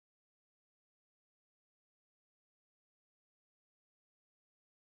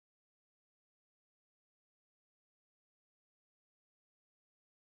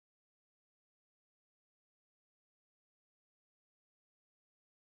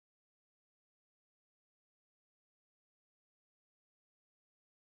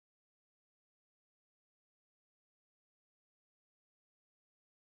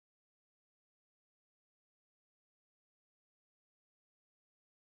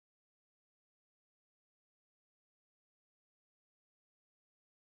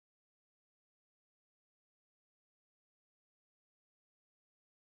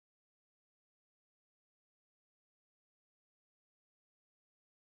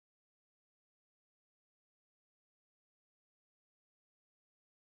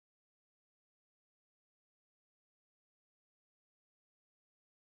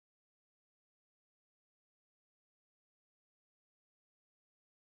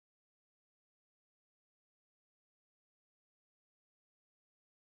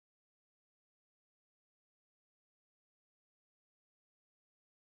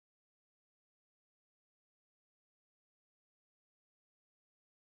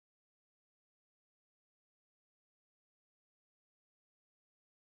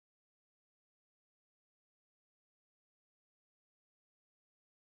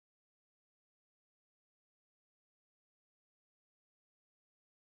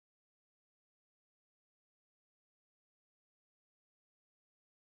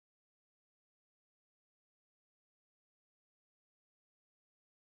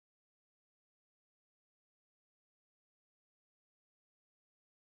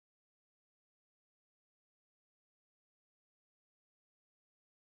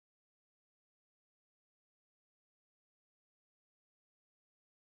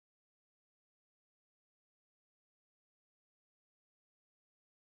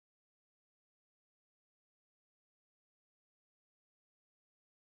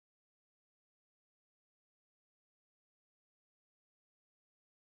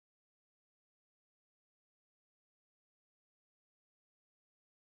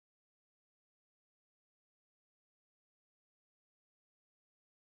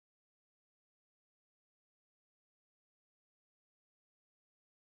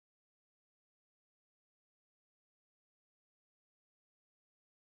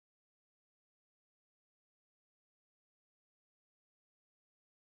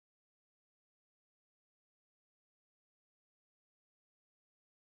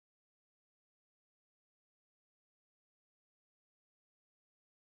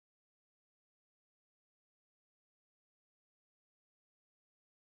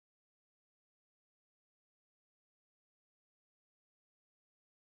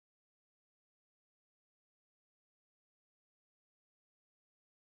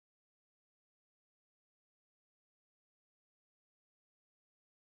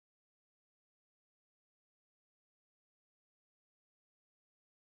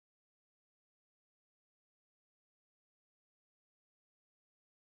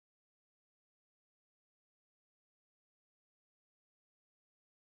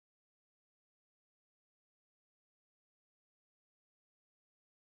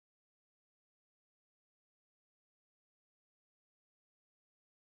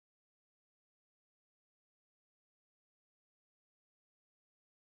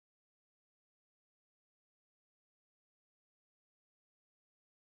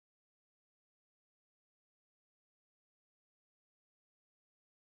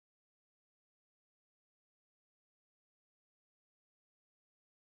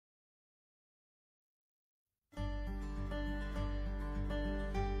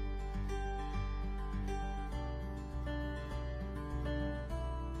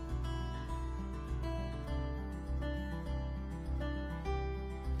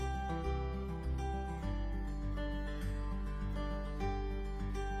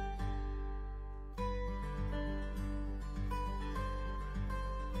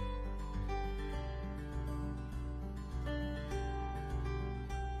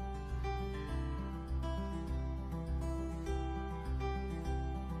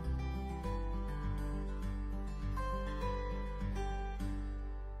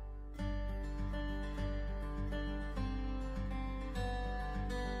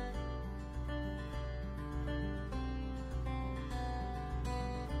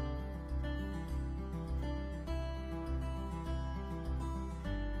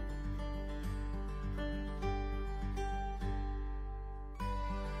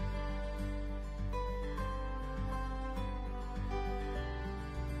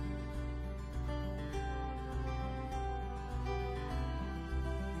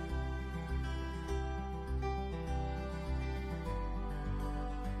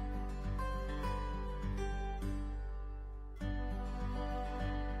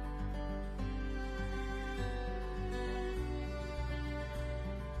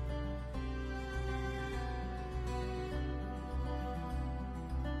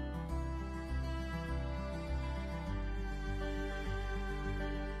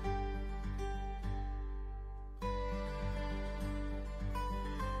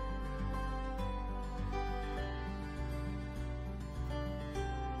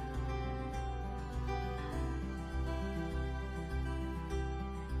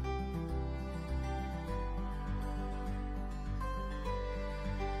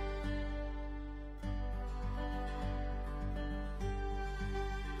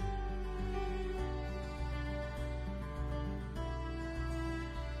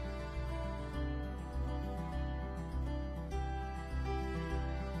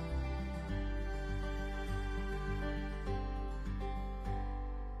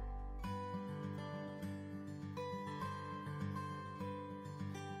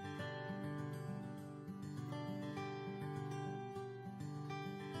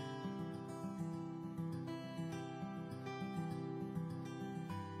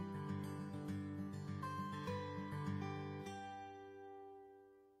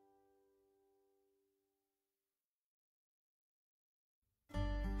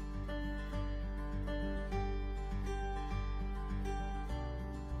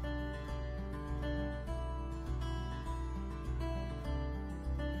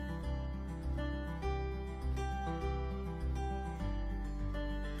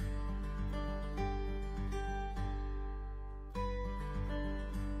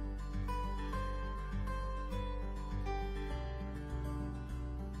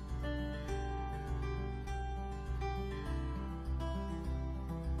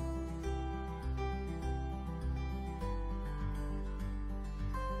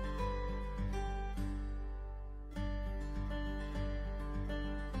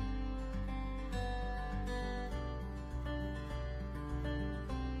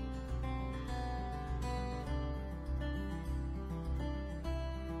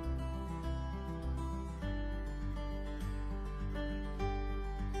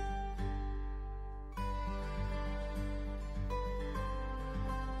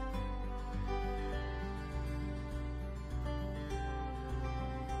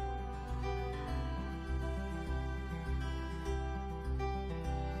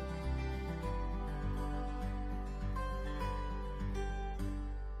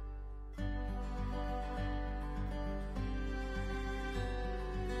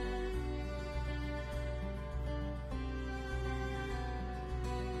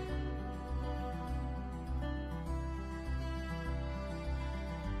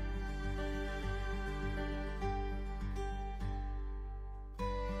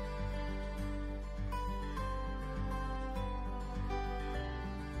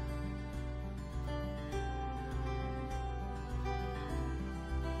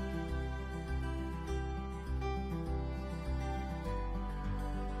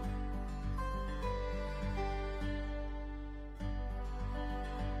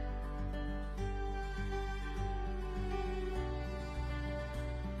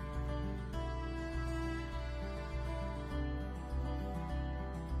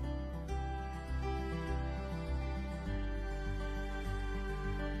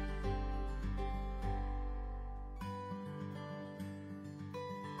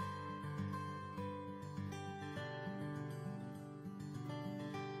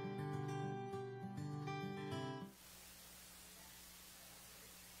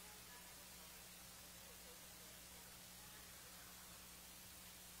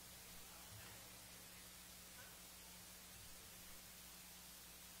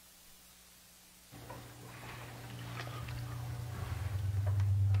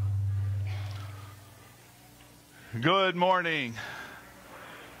Good morning.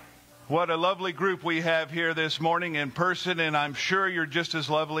 What a lovely group we have here this morning in person, and I'm sure you're just as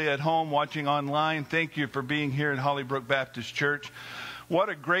lovely at home watching online. Thank you for being here at Hollybrook Baptist Church. What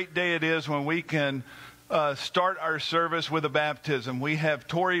a great day it is when we can start our service with a baptism. We have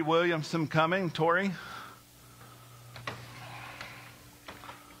Tori Williamson coming. Tori?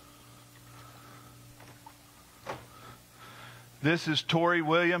 This is Tori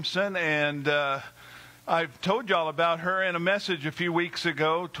Williamson, and I've told y'all about her in a message a few weeks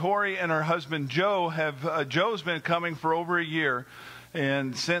ago. Tori and her husband Joe have, Joe's been coming for over a year.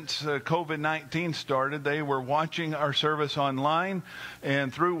 And since COVID-19 started, they were watching our service online.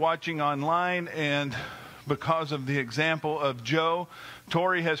 And through watching online and because of the example of Joe,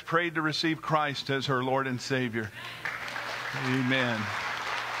 Tori has prayed to receive Christ as her Lord and Savior. Amen.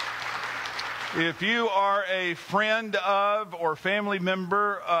 If you are a friend of or family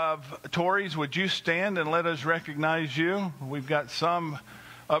member of Tori's, would you stand and let us recognize you? We've got some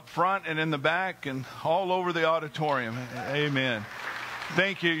up front and in the back and all over the auditorium. Amen.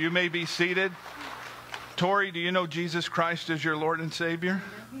 Thank you. You may be seated. Tori, do you know Jesus Christ as your Lord and Savior?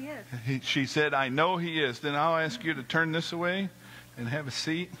 He is. She said, I know He is. Then I'll ask you to turn this away and have a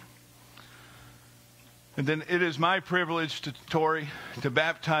seat. And then it is my privilege, Tori, to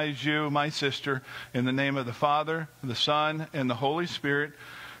baptize you, my sister, in the name of the Father, the Son, and the Holy Spirit,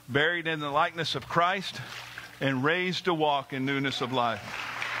 buried in the likeness of Christ, and raised to walk in newness of life.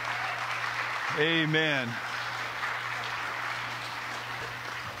 Amen.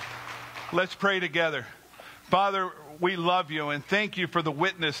 Let's pray together. Father, we love you and thank you for the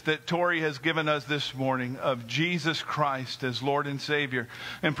witness that Tori has given us this morning of Jesus Christ as Lord and Savior.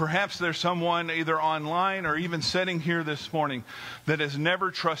 And perhaps there's someone either online or even sitting here this morning that has never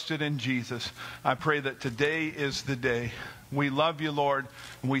trusted in Jesus. I pray that today is the day. We love you, Lord.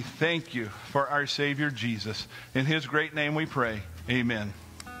 And we thank you for our Savior Jesus. In His great name we pray. Amen.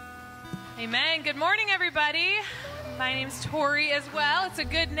 Amen. Good morning, everybody. My name's Tori as well. It's a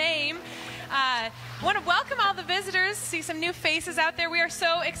good name. I want to welcome all the visitors, see some new faces out there. We are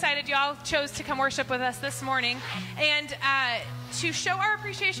so excited y'all chose to come worship with us this morning. And to show our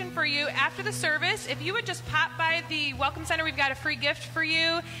appreciation for you after the service, if you would just pop by the Welcome Center, we've got a free gift for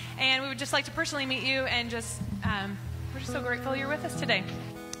you. And we would just like to personally meet you and just, we're just so grateful you're with us today.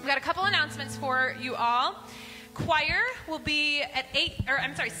 We've got a couple announcements for you all. Choir will be at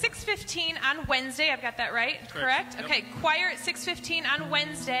 6:15 on Wednesday. I've got that right, correct? Yep. Okay, choir at 6:15 on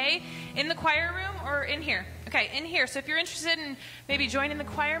Wednesday in the choir room or in here? Okay, in here. So if you're interested in maybe joining the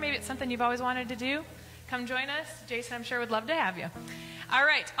choir, maybe it's something you've always wanted to do, come join us. Jason, I'm sure, would love to have you. All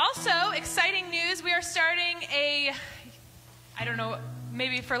right. Also, exciting news. We are starting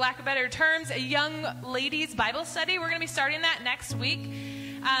maybe for lack of better terms, a young ladies Bible study. We're going to be starting that next week.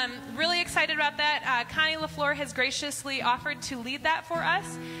 Really excited about that. Connie LaFleur has graciously offered to lead that for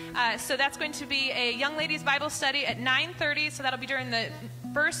us. So that's going to be a young ladies Bible study at 9:30. So that'll be during the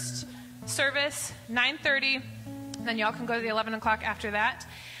first service, 9:30. Then y'all can go to the 11 o'clock after that.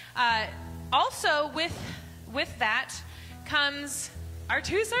 Also, with that comes our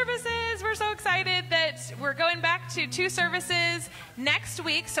 2 services. We're so excited that we're going back to 2 services next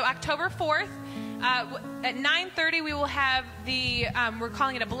week. So October 4th. At 9:30, we will have we're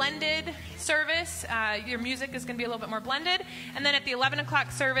calling it a blended service. Your music is going to be a little bit more blended. And then at the 11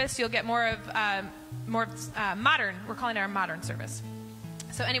 o'clock service, you'll get more of modern. We're calling it our modern service.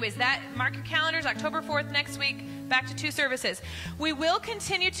 So anyways, mark your calendars, October 4th next week, back to 2 services. We will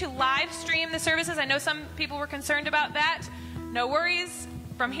continue to live stream the services. I know some people were concerned about that. No worries.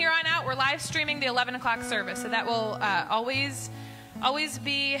 From here on out, we're live streaming the 11 o'clock service. So that will always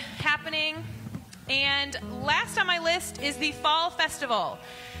be happening. And last on my list is the Fall Festival.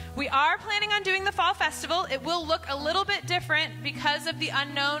 We are planning on doing the Fall Festival. It will look a little bit different because of the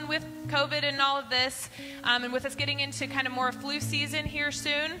unknown with COVID and all of this, and with us getting into kind of more flu season here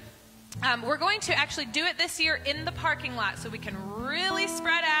soon. We're going to actually do it this year in the parking lot so we can really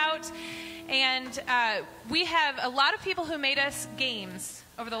spread out. And we have a lot of people who made us games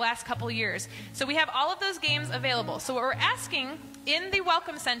over the last couple of years. So we have all of those games available. So what we're asking in the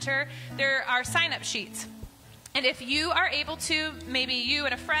Welcome Center, there are sign-up sheets. And if you are able to, maybe you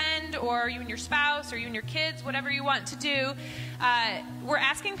and a friend, or you and your spouse, or you and your kids, whatever you want to do, we're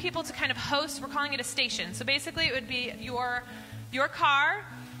asking people to kind of host, we're calling it a station. So basically it would be your car,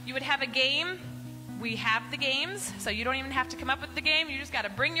 you would have a game. We have the games, so you don't even have to come up with the game. You just got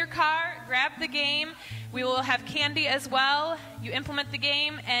to bring your car, grab the game. We will have candy as well. You implement the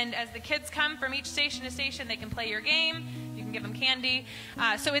game, and as the kids come from each station to station, they can play your game. You can give them candy.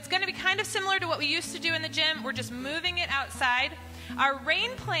 So it's going to be kind of similar to what we used to do in the gym. We're just moving it outside. Our rain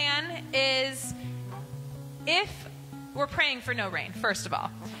plan is if we're praying for no rain, first of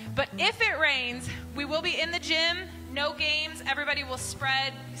all. But if it rains, we will be in the gym, no games. Everybody will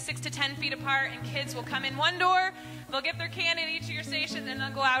spread 6 to 10 feet apart, and kids will come in one door. They'll get their can at each of your stations, and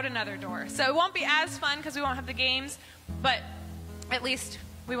they'll go out another door. So it won't be as fun because we won't have the games, but at least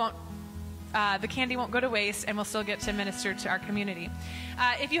we won't. The candy won't go to waste, and we'll still get to minister to our community.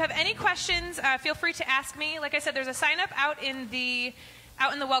 If you have any questions, feel free to ask me. Like I said, there's a sign-up out in the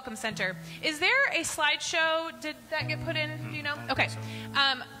Welcome Center. Is there a slideshow? Did that get put in? Do you know? Okay.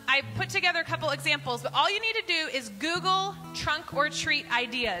 I put together a couple examples, but all you need to do is Google trunk or treat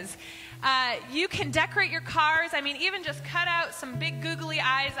ideas. You can decorate your cars. I mean, even just cut out some big googly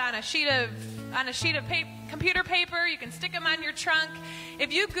eyes on a sheet of computer paper. You can stick them on your trunk.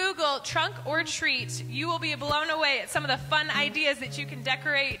 If you Google trunk or treat, you will be blown away at some of the fun ideas that you can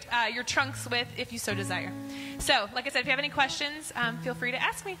decorate your trunks with if you so desire. So, like I said, if you have any questions, feel free to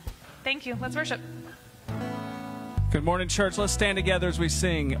ask me. Thank you. Let's worship. Good morning, church. Let's stand together as we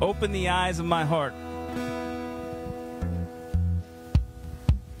sing, Open the Eyes of My Heart.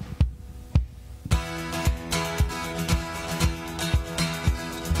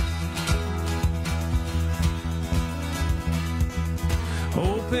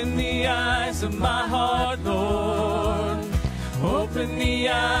 Open the eyes of my heart, Lord. Open the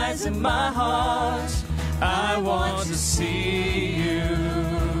eyes of my heart. I want to see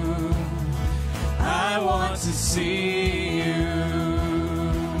you. I want to see you.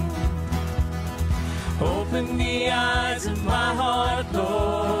 Open the eyes of my heart,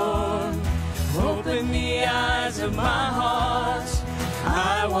 Lord. Open the eyes of my heart.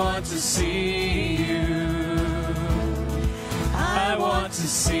 I want to see you. I want to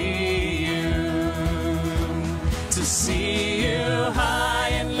see you. To see you high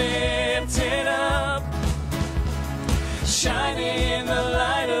and lifted up, shining in the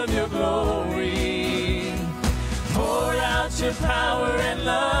light of your glory. Pour out your power and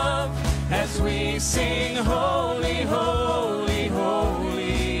love as we sing, holy, holy,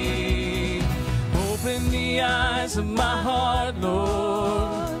 holy. Open the eyes of my heart,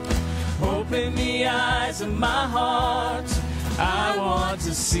 Lord. Open the eyes of my heart. I want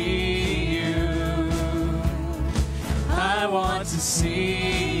to see you. I want to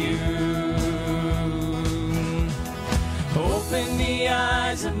see you. Open the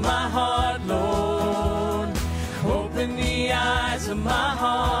eyes of my heart, Lord. Open the eyes of my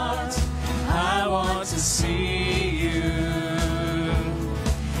heart. I want to see you.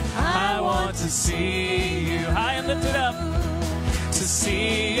 I want to see you. High and lifted up. To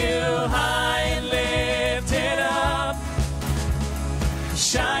see you high and lifted up,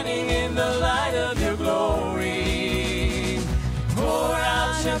 shining in the light of your glory. Pour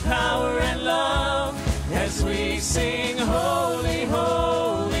out your power and love as we sing, holy,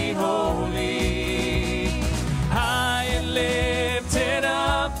 holy, holy. High and lifted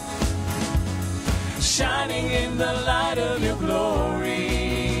up, shining in the light of your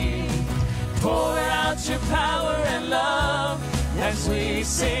glory. Pour out your power and love as we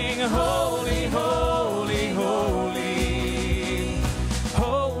sing, holy, holy, holy.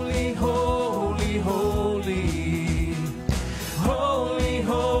 Holy, holy, holy. Holy,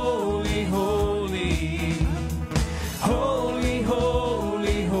 holy, holy. Holy,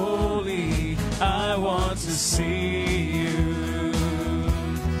 holy, holy. I want to see you.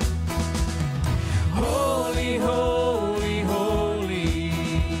 Holy, holy, holy.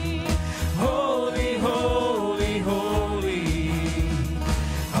 Holy, holy, holy.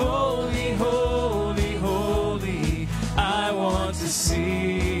 Holy, holy, holy. I want to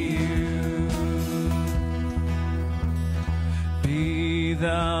see you. Be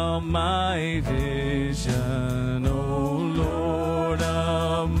thou my vision, O Lord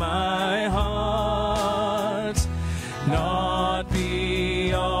of my heart. Not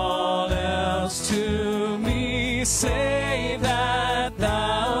be all else to me, save that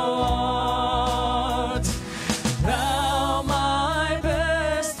thou art. Thou my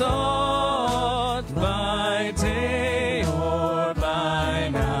best thought by day or by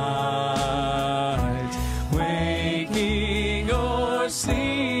night, waking or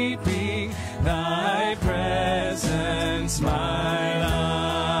sleeping, thy presence my light.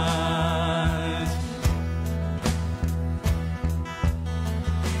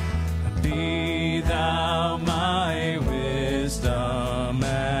 Be thou my wisdom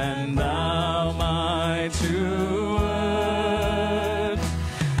and thou my true word.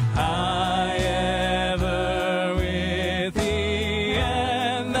 I ever with thee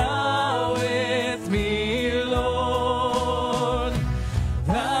and thou with me, Lord.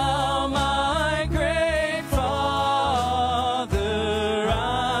 Thou my great Father,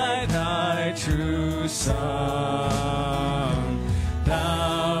 I thy true Son.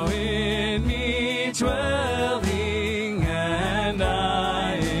 dwelling, and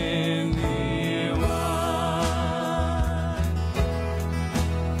I in thee one.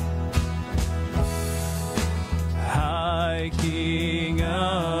 High King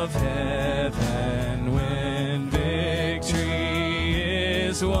of heaven, when victory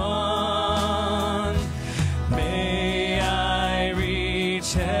is won, may I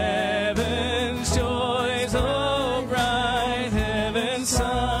reach heaven's joys, oh bright heaven's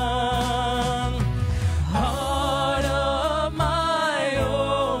sun. Heart of my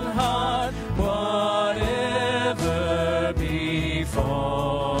own heart, whatever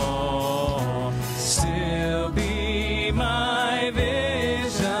befall, still be my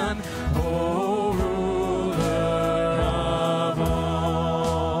vision, O ruler of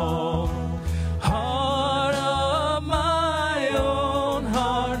all. Heart of my own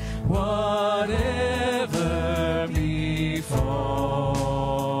heart, whatever befall,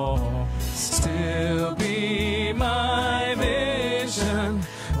 still be my vision,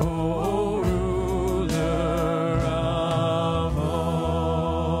 O ruler of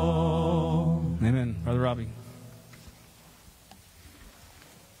all. Amen. Brother Robbie.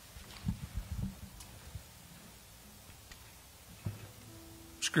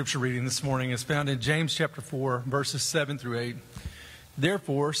 Scripture reading this morning is found in James chapter 4, verses 7 through 8.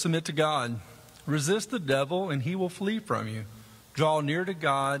 Therefore, submit to God. Resist the devil, and he will flee from you. Draw near to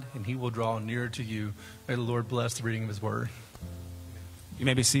God, and he will draw near to you. May the Lord bless the reading of his word. You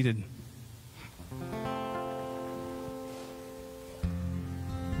may be seated.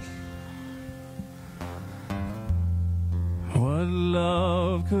 What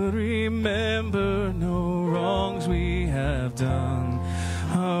love could remember no wrongs we have done?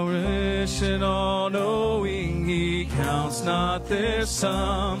 How rich and all-knowing, he counts not their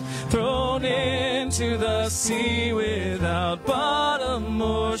sum. Thrown into the sea without bottom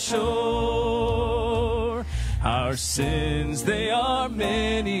or shore. Our sins, they are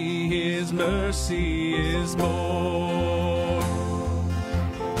many, his mercy is more.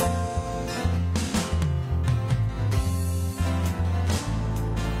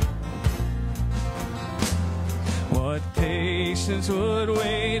 What patience would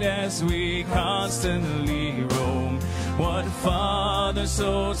wait as we constantly roam? What Father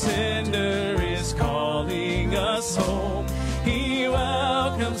so tender is calling us home? He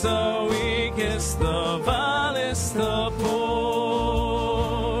welcomes the weakest, the vilest, the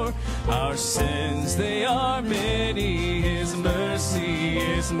poor. Our sins, they are many, his mercy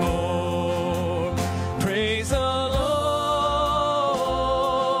is more. Praise the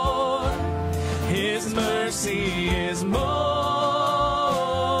Lord, his mercy is more.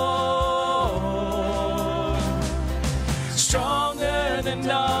 Stronger than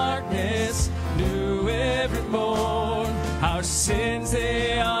darkness, new every morn. Our sins,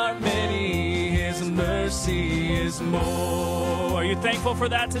 they are many, his mercy is more. Are you thankful for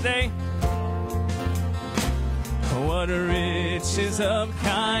that today? What riches of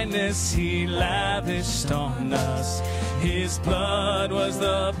kindness he lavished on us. His blood was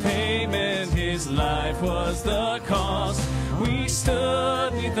the payment, his life was the cost. We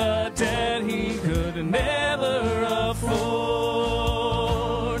stood neath the debt he could never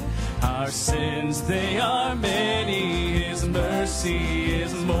afford. Our sins, they are many, his mercy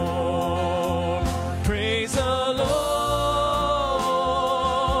is more. Praise the Lord,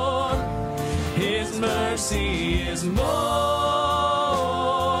 his mercy is more.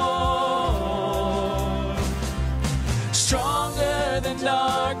 Stronger than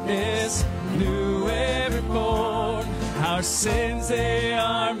darkness, new every morn. Our sins, they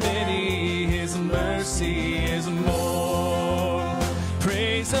are many, his mercy is more.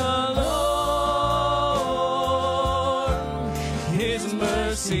 Praise the Lord, his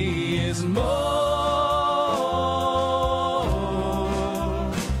mercy is more.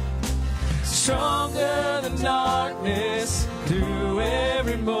 Stronger than darkness, through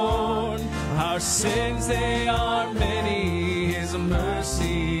every morn. Our sins, they are many, his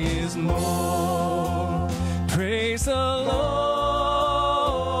mercy is more. Praise the Lord,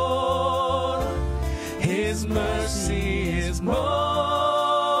 his mercy is more.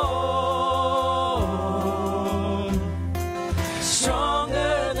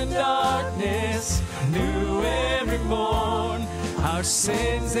 Stronger than darkness, new every morn. Our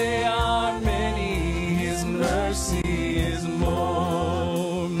sins, they are many, his mercy is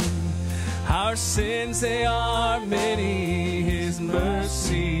more. Our sins, they are many, his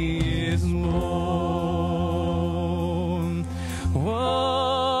mercy is more.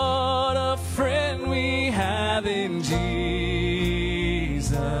 What a friend we have in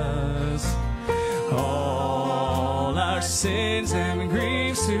Jesus. All our sins and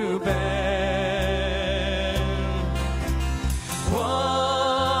griefs to bear.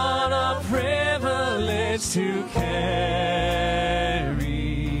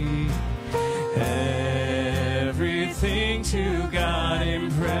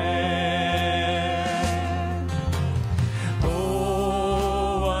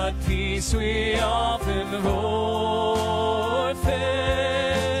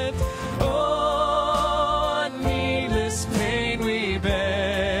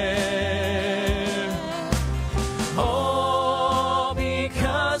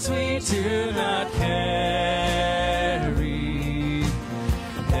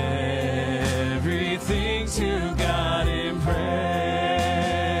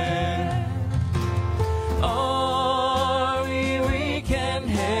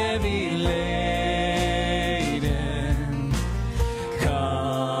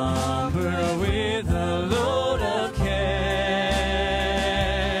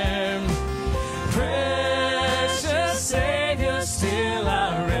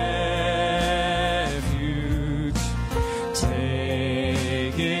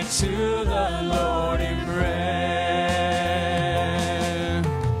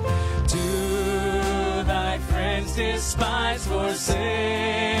 despise forsake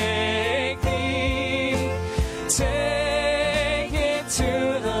thee. Take it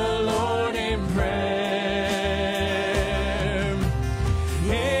to the Lord in prayer.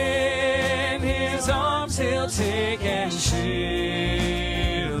 In his arms he'll take and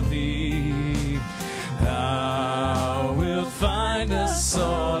shield thee. Thou wilt find a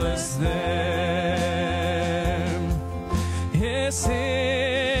solace there. Yes,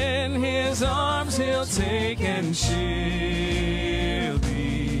 in his arms he'll take and shield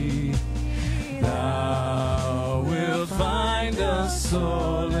thee. Thou wilt find a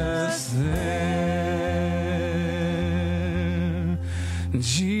solace there.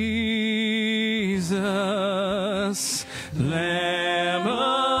 Jesus, Lamb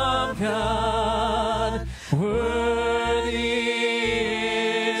of God, worthy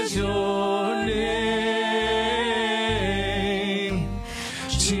is your name.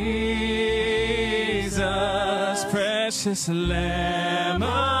 Jesus, precious Lamb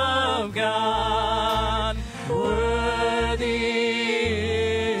of God, worthy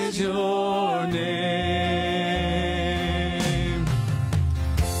is your name.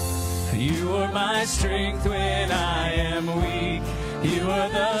 You are my strength when I am weak. You are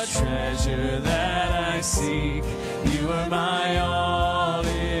the treasure that I seek. You are my all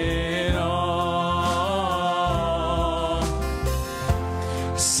in all.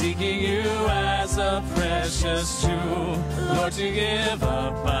 Seeking you as a precious jewel, Lord, to give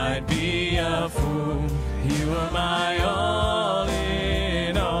up I'd be a fool. You are my all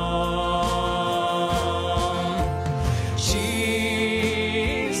in all.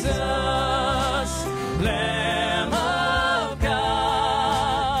 Jesus, Lamb of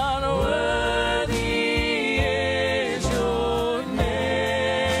God, worthy is your name.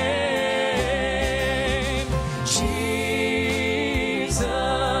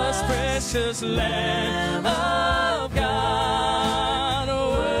 Jesus, precious Lamb of God,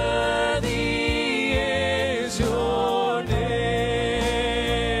 worthy is your name.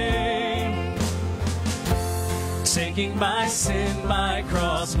 Taking my sin, my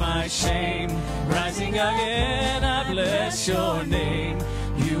cross, my shame, rising again, I bless your name.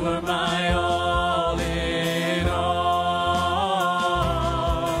 You are my all in all.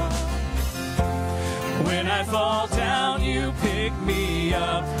 When I fall down, you pick me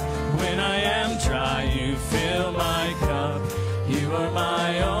up. When I am dry, you fill my cup. You are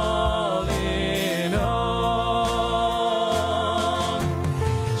my all in all.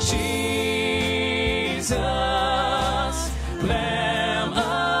 Jesus, Lamb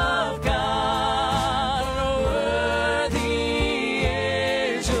of God, worthy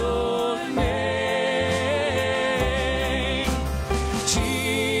is your name.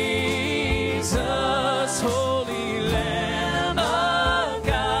 Jesus, Holy Lamb of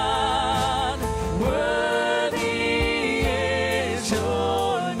God, worthy is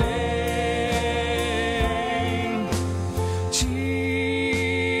your name.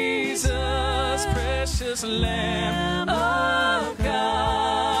 Jesus, precious Lamb of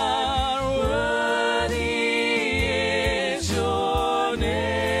God, worthy is your name.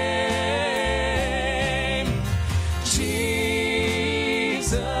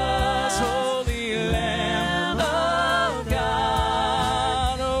 Jesus, Holy Lamb of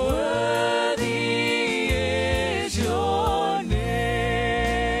God, worthy is your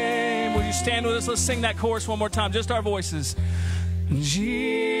name. Will you stand with us? Let's sing that chorus one more time, just our voices. Jesus,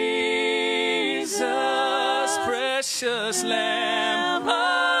 precious Lamb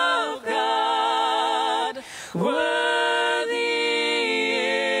of God, worthy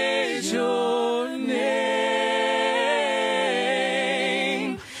is your name.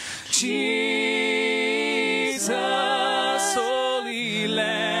 Jesus, Holy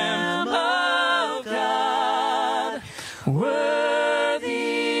Lamb of God, worthy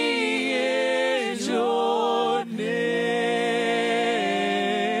is your name.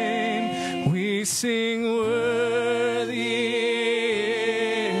 We sing, worthy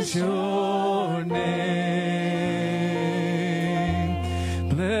is your name.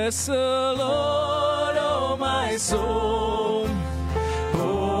 Bless the Lord, oh my soul,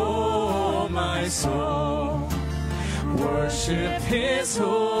 oh my soul. Worship his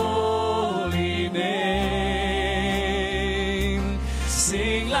holy name.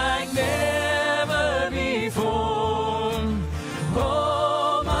 Sing like never before,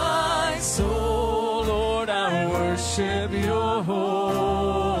 oh my soul. Lord, I worship your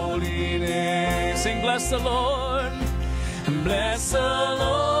holy name. Sing, bless the Lord, bless the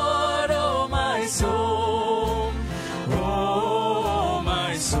Lord, oh my soul, oh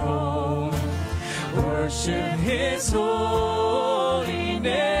my soul. Worship his holy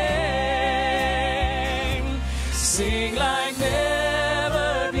name. Sing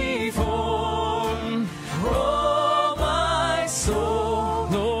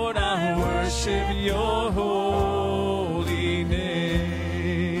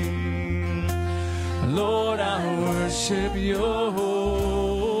worship your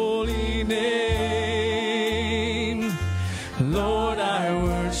holy name. Lord, I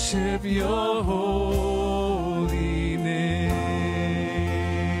worship your holy name.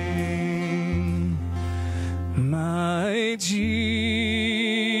 My Jesus,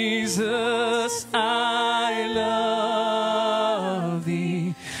 I love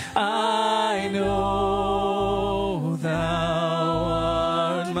thee. I know thou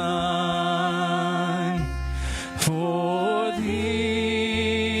art mine. For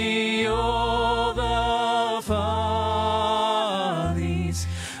thee all the follies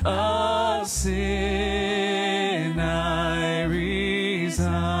of sin I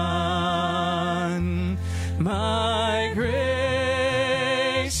resign. My gracious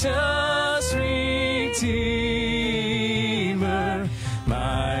Redeemer,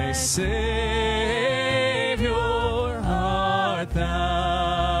 my Savior art thou.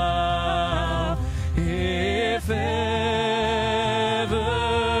 If ever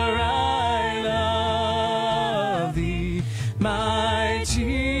I love thee, my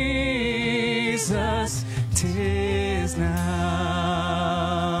Jesus, 'tis now.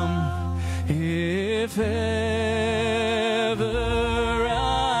 If ever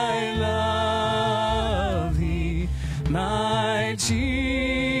I love thee, my Jesus,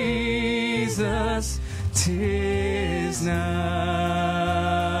 'tis now.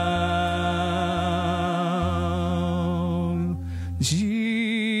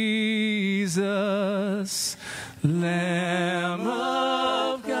 Jesus, Lamb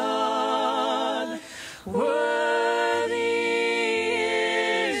of God, worthy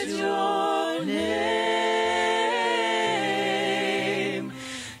is your name.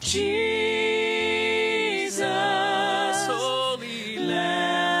 Jesus, holy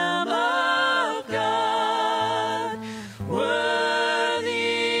Lamb of God, worthy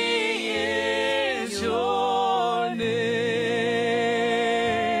is your name.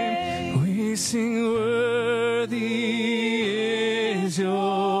 We sing, worthy is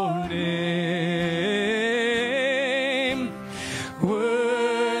your name.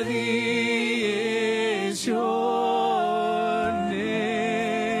 Worthy is your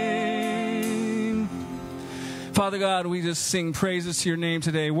name. Father God, we just sing praises to your name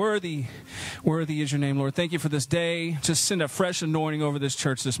today. Worthy is your name, Lord. Thank you for this day. Just send a fresh anointing over this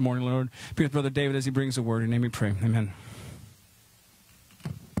church this morning, Lord. Be with Brother David as he brings the word. In your name we pray. Amen.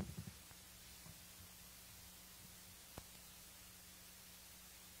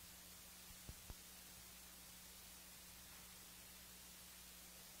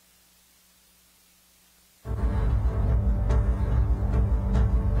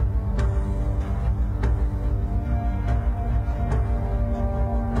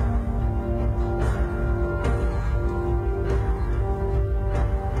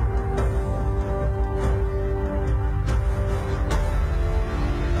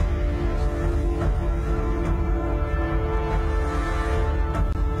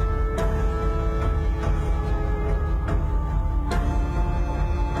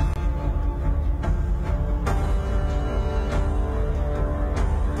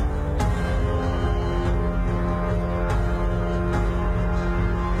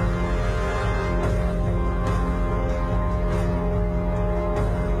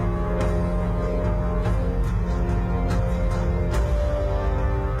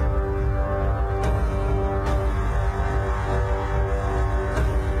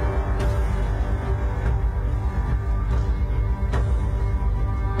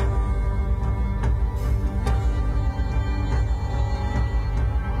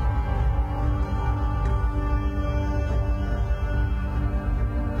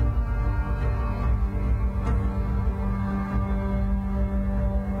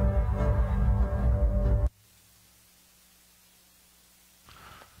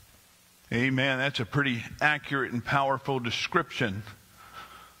 Amen. That's a pretty accurate and powerful description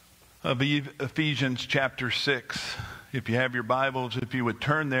of Ephesians chapter 6. If you have your Bibles, if you would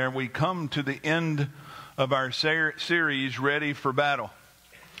turn there, we come to the end of our series, Ready for Battle.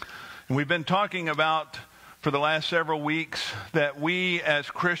 And we've been talking about, for the last several weeks, that we as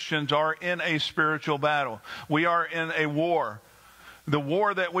Christians are in a spiritual battle. We are in a war. The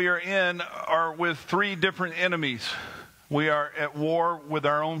war that we are in are with three different enemies. We are at war with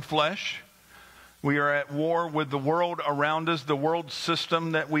our own flesh. We are at war with the world around us, the world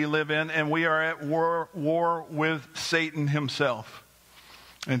system that we live in, and we are at war with Satan himself.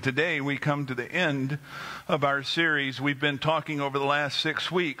 And today we come to the end of our series. We've been talking over the last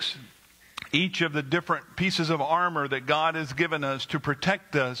 6 weeks, each of the different pieces of armor that God has given us to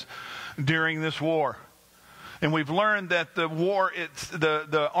protect us during this war. And we've learned that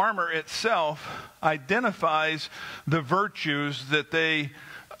the armor itself identifies the virtues that they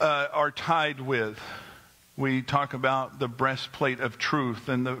are tied with. We talk about the breastplate of truth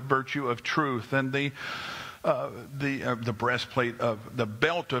and the virtue of truth, and the breastplate of the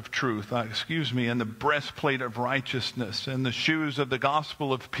belt of truth, and the breastplate of righteousness, and the shoes of the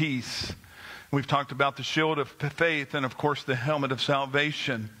gospel of peace. We've talked about the shield of faith, and of course the helmet of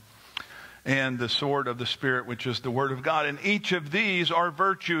salvation, and the sword of the Spirit, which is the Word of God. And each of these are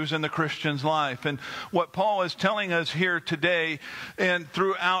virtues in the Christian's life. And what Paul is telling us here today and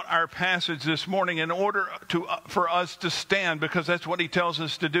throughout our passage this morning, in order for us to stand, because that's what he tells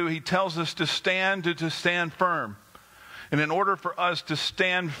us to do. He tells us to stand firm. And in order for us to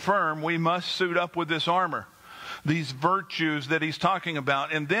stand firm, we must suit up with this armor, these virtues that he's talking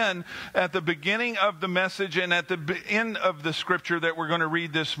about. And then at the beginning of the message and at the end of the scripture that we're going to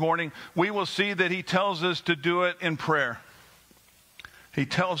read this morning, we will see that he tells us to do it in prayer. He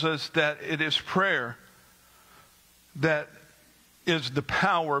tells us that it is prayer that is the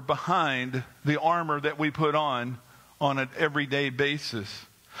power behind the armor that we put on an everyday basis.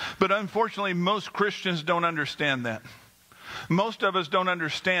 But unfortunately, most Christians don't understand that. Most of us don't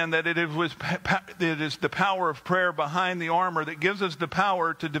understand that it is the power of prayer behind the armor that gives us the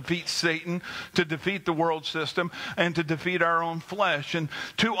power to defeat Satan, to defeat the world system, and to defeat our own flesh. And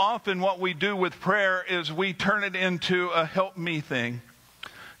too often what we do with prayer is we turn it into a help me thing.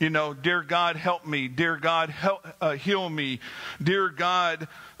 You know, dear God, help me. Dear God, heal me. Dear God,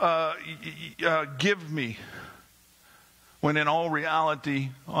 give me. When in all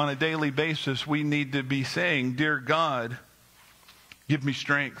reality, on a daily basis, we need to be saying, dear God, give me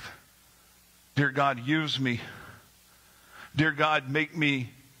strength. Dear God, use me. Dear God, make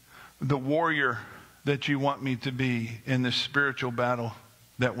me the warrior that you want me to be in this spiritual battle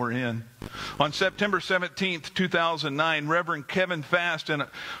that we're in. On September 17th, 2009, Reverend Kevin Fast,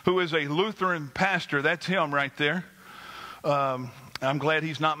 who is a Lutheran pastor, that's him right there. I'm glad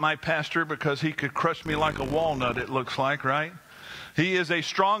he's not my pastor because he could crush me like a walnut, it looks like, right? He is a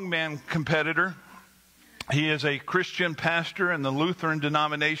strongman competitor. He is a Christian pastor in the Lutheran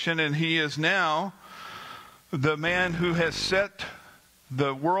denomination, and he is now the man who has set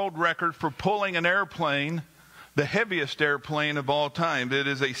the world record for pulling an airplane, the heaviest airplane of all time. It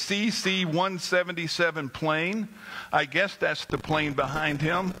is a CC-177 plane. I guess that's the plane behind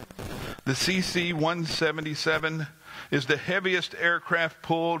him. The CC-177 is the heaviest aircraft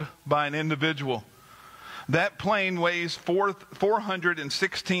pulled by an individual. That plane weighs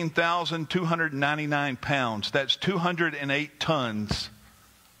 416,299 pounds. That's 208 tons.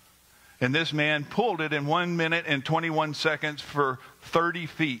 And this man pulled it in 1 minute and 21 seconds for 30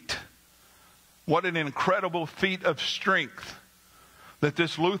 feet. What an incredible feat of strength that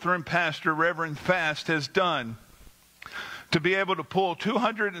this Lutheran pastor, Reverend Fast, has done. To be able to pull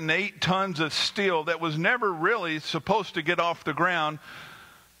 208 tons of steel that was never really supposed to get off the ground.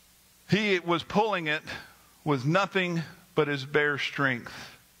 He was pulling it with nothing but his bare strength.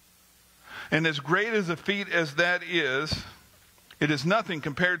 And as great as a feat as that is, it is nothing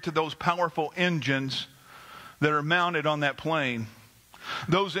compared to those powerful engines that are mounted on that plane.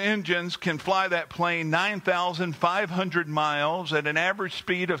 Those engines can fly that plane 9,500 miles at an average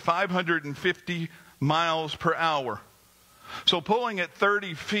speed of 550 miles per hour. So pulling at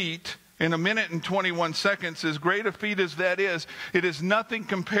 30 feet in 1 minute and 21 seconds, as great a feat as that is, it is nothing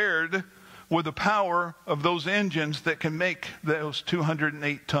compared with the power of those engines that can make those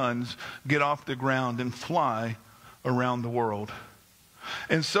 208 tons get off the ground and fly around the world.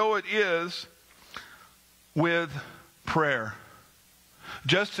 And so it is with prayer.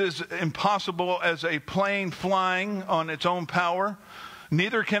 Just as impossible as a plane flying on its own power,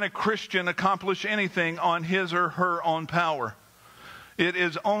 neither can a Christian accomplish anything on his or her own power. It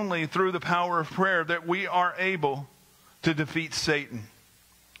is only through the power of prayer that we are able to defeat Satan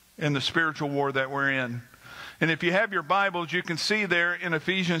in the spiritual war that we're in. And if you have your Bibles, you can see there in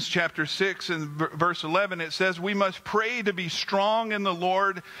Ephesians chapter 6 and verse 11, it says, we must pray to be strong in the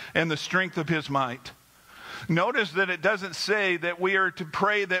Lord and the strength of his might. Notice that it doesn't say that we are to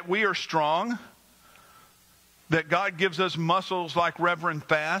pray that we are strong, that God gives us muscles like Reverend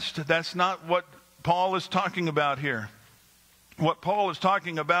Fast. That's not what Paul is talking about here. What Paul is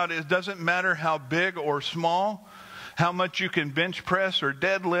talking about is, it doesn't matter how big or small, how much you can bench press or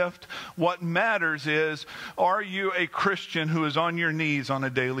deadlift. What matters is, are you a Christian who is on your knees on a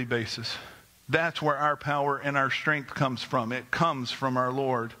daily basis? That's where our power and our strength comes from. It comes from our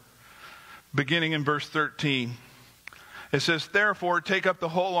Lord. Beginning in verse 13. It says, therefore, take up the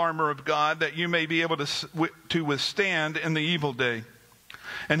whole armor of God, that you may be able to withstand in the evil day.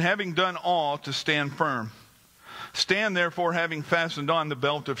 And having done all, to stand firm. Stand therefore, having fastened on the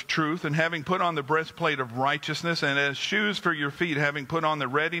belt of truth, and having put on the breastplate of righteousness, and as shoes for your feet, having put on the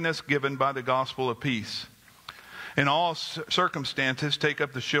readiness given by the gospel of peace. In all circumstances, take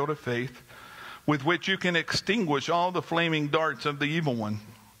up the shield of faith, with which you can extinguish all the flaming darts of the evil one.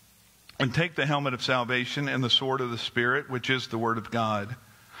 And take the helmet of salvation and the sword of the Spirit, which is the word of God,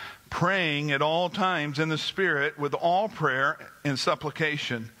 praying at all times in the Spirit with all prayer and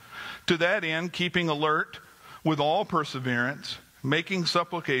supplication. To that end, keeping alert with all perseverance, making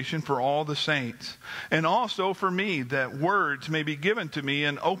supplication for all the saints, and also for me, that words may be given to me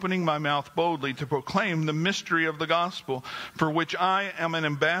in opening my mouth boldly to proclaim the mystery of the gospel, for which I am an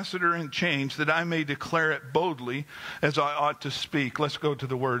ambassador in chains, that I may declare it boldly as I ought to speak. Let's go to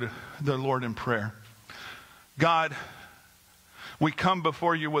the word of the Lord in prayer. God, we come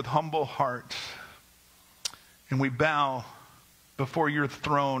before you with humble hearts, and we bow before your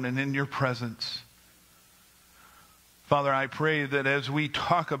throne and in your presence. Father, I pray that as we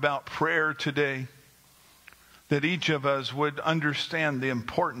talk about prayer today, that each of us would understand the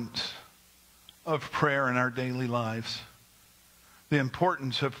importance of prayer in our daily lives. The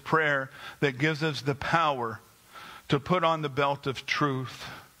importance of prayer that gives us the power to put on the belt of truth,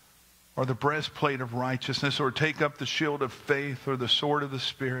 or the breastplate of righteousness, or take up the shield of faith, or the sword of the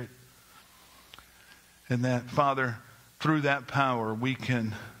Spirit. And that, Father, through that power, we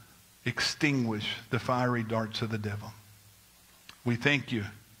can extinguish the fiery darts of the devil. We thank you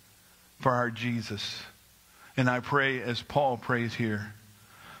for our Jesus. And I pray, as Paul prays here,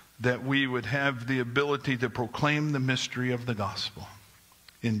 that we would have the ability to proclaim the mystery of the gospel.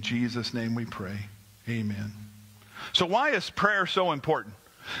 In Jesus' name we pray. Amen. So why is prayer so important?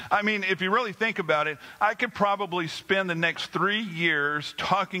 I mean, if you really think about it, I could probably spend the next 3 years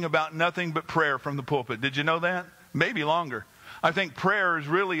talking about nothing but prayer from the pulpit. Did you know that? Maybe longer. I think prayer is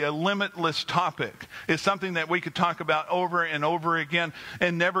really a limitless topic. It's something that we could talk about over and over again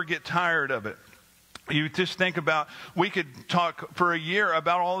and never get tired of it. You just think about, we could talk for a year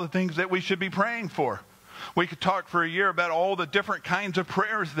about all the things that we should be praying for. We could talk for a year about all the different kinds of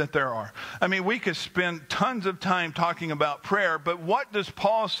prayers that there are. I mean, we could spend tons of time talking about prayer, but what does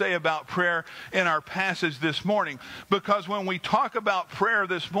Paul say about prayer in our passage this morning? Because when we talk about prayer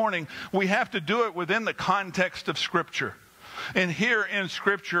this morning, we have to do it within the context of Scripture. And here in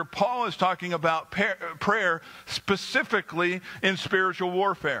Scripture, Paul is talking about prayer specifically in spiritual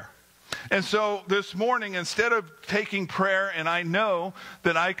warfare. And so this morning, instead of taking prayer, and I know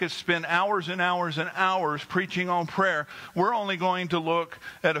that I could spend hours and hours and hours preaching on prayer, we're only going to look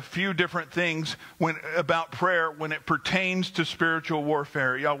at a few different things about prayer when it pertains to spiritual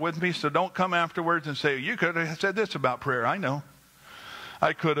warfare. Y'all with me? So don't come afterwards and say, you could have said this about prayer. I know.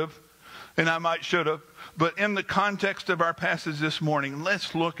 I could have, and I might should have. But in the context of our passage this morning,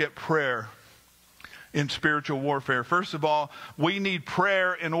 let's look at prayer in spiritual warfare. First of all, we need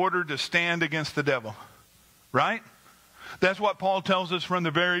prayer in order to stand against the devil. Right? That's what Paul tells us from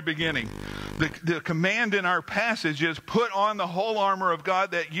the very beginning. The command in our passage is, put on the whole armor of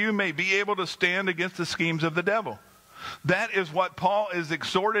God that you may be able to stand against the schemes of the devil. That is what Paul has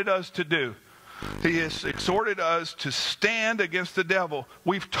exhorted us to do. He has exhorted us to stand against the devil.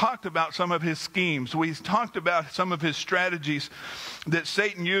 We've talked about some of his schemes. We've talked about some of his strategies that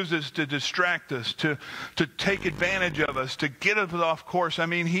Satan uses to distract us, to take advantage of us, to get us off course. I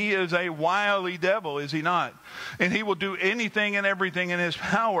mean, he is a wily devil, is he not? And he will do anything and everything in his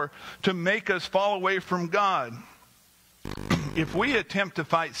power to make us fall away from God. If we attempt to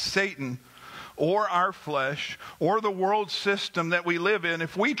fight Satan, or our flesh, or the world system that we live in,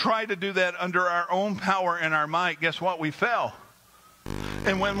 if we try to do that under our own power and our might, guess what? We fell.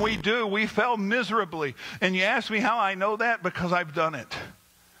 And when we do, we fell miserably. And you ask me how I know that? Because I've done it.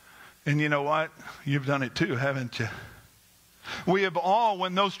 And you know what? You've done it too, haven't you? We have all,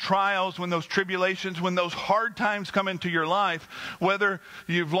 when those trials, when those tribulations, when those hard times come into your life, whether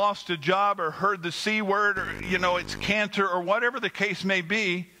you've lost a job or heard the C word, or, it's cancer, or whatever the case may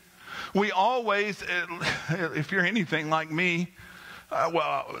be, we always, if you're anything like me,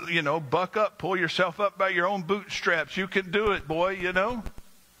 buck up, pull yourself up by your own bootstraps. You can do it, boy,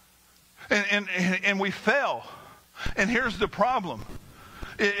 And we fell. And here's the problem,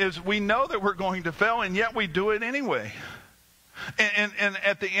 is we know that we're going to fail, and yet we do it anyway. And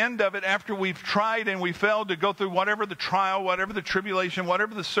at the end of it, after we've tried and we failed to go through whatever the trial, whatever the tribulation,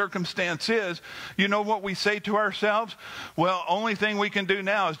 whatever the circumstance is, you know what we say to ourselves? Well, only thing we can do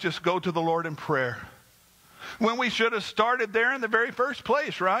now is just go to the Lord in prayer. When we should have started there in the very first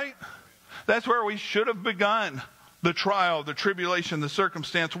place, right? That's where we should have begun the trial, the tribulation, the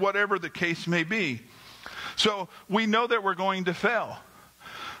circumstance, whatever the case may be. So we know that we're going to fail.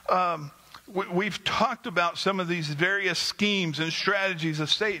 we've talked about some of these various schemes and strategies of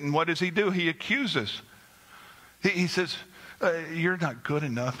Satan. What does he do? He accuses. He says, you're not good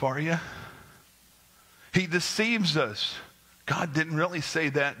enough, are you? He deceives us. God didn't really say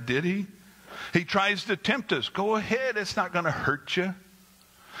that, did he? He tries to tempt us. Go ahead, it's not going to hurt you.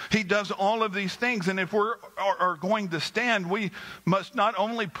 He does all of these things, and if we are going to stand, we must not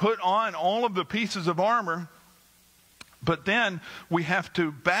only put on all of the pieces of armor, but then we have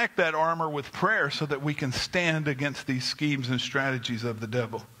to back that armor with prayer so that we can stand against these schemes and strategies of the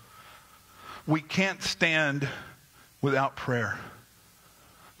devil. We can't stand without prayer.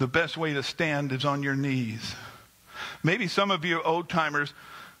 The best way to stand is on your knees. Maybe some of you old-timers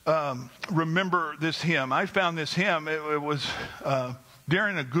remember this hymn. I found this hymn. It was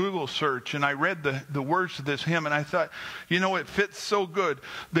during a Google search, and I read the words to this hymn, and I thought, it fits so good.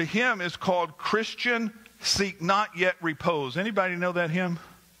 The hymn is called Christian, Seek Not Yet Repose. Anybody know that hymn?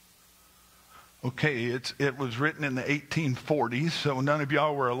 Okay, it was written in the 1840s, so none of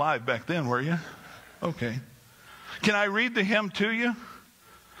y'all were alive back then, were you? Okay. Can I read the hymn to you?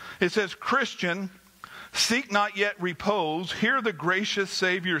 It says, Christian, seek not yet repose. Hear the gracious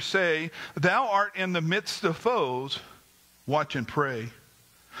Savior say, Thou art in the midst of foes. Watch and pray.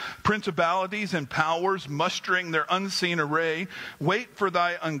 Principalities and powers mustering their unseen array. Wait for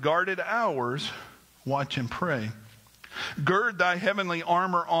thy unguarded hours. Watch and pray. Gird thy heavenly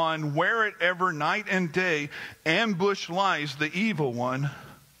armor on. Wear it ever night and day. Ambush lies the evil one.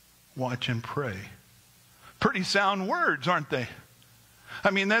 Watch and pray. Pretty sound words, aren't they? I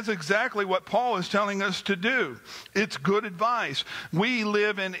mean, that's exactly what Paul is telling us to do. It's good advice. We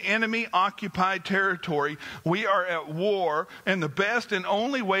live in enemy-occupied territory. We are at war, and the best and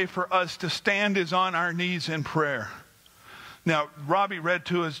only way for us to stand is on our knees in prayer. Now, Robbie read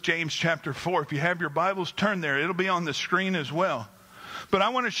to us James chapter 4. If you have your Bibles, turn there. It'll be on the screen as well. But I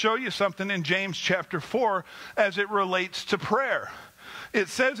want to show you something in James chapter 4 as it relates to prayer. It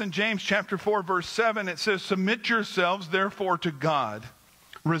says in James chapter 4, verse 7, it says, Submit yourselves, therefore, to God.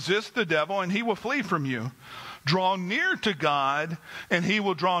 Resist the devil, and he will flee from you. Draw near to God, and he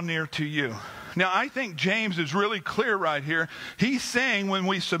will draw near to you. Now, I think James is really clear right here. He's saying when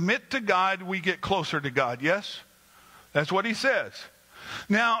we submit to God, we get closer to God. Yes? That's what he says.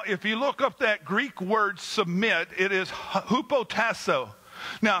 Now, if you look up that Greek word submit, it is hupotasso.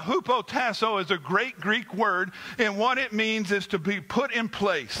 Now, hupotasso is a great Greek word, and what it means is to be put in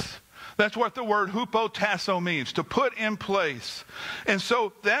place. That's what the word hupotasso means, to put in place. And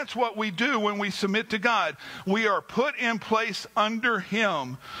so that's what we do when we submit to God. We are put in place under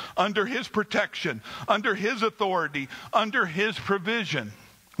him, under his protection, under his authority, under his provision.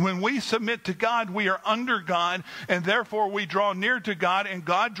 When we submit to God, we are under God, and therefore we draw near to God, and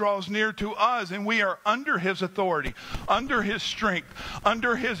God draws near to us, and we are under his authority, under his strength,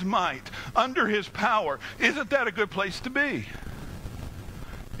 under his might, under his power. Isn't that a good place to be?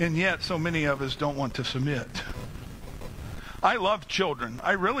 And yet, so many of us don't want to submit. I love children.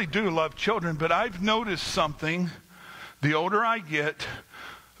 I really do love children, but I've noticed something. The older I get,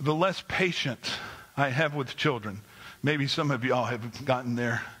 the less patience I have with children. Maybe some of y'all have gotten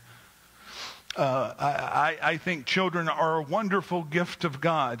there. I think children are a wonderful gift of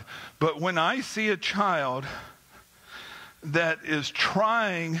God. But when I see a child that is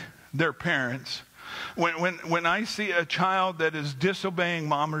trying their parents, when I see a child that is disobeying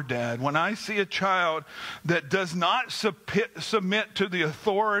mom or dad, when I see a child that does not submit to the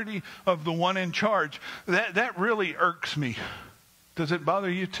authority of the one in charge, that really irks me. Does it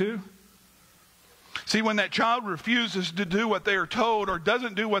bother you too? See, when that child refuses to do what they are told or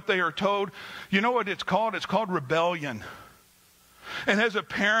doesn't do what they are told, you know what it's called? It's called rebellion. And as a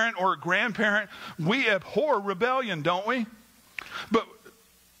parent or a grandparent, we abhor rebellion, don't we? But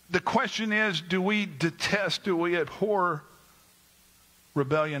the question is, do we abhor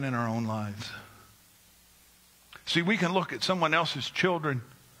rebellion in our own lives? See, we can look at someone else's children,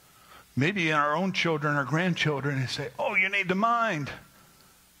 maybe our own children or grandchildren, and say, oh, you need to mind.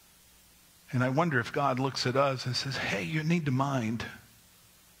 And I wonder if God looks at us and says, hey, you need to mind.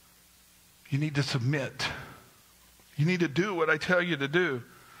 You need to submit. You need to do what I tell you to do.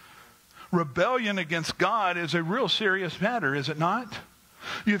 Rebellion against God is a real serious matter, is it not?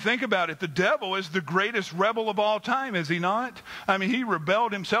 You think about it, the devil is the greatest rebel of all time, is he not? I mean, he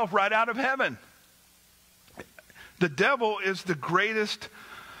rebelled himself right out of heaven. The devil is the greatest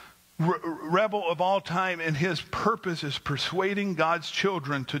rebel of all time, and his purpose is persuading God's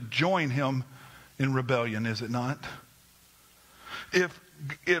children to join him in rebellion, is it not?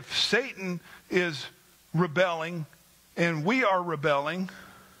 If Satan is rebelling and we are rebelling,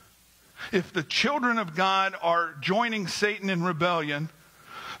 if the children of God are joining Satan in rebellion,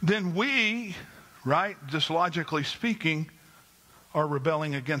 then we, right, just logically speaking, are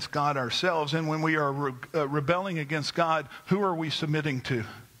rebelling against God ourselves. And when we are rebelling against God, who are we submitting to?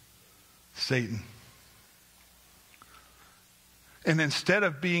 Satan. And instead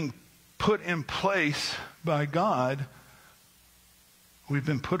of being put in place by God, we've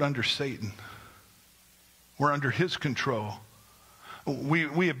been put under Satan. We're under his control.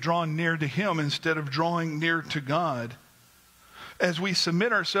 We have drawn near to him instead of drawing near to God. As we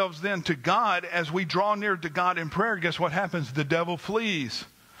submit ourselves then to God, as we draw near to God in prayer, guess what happens? The devil flees.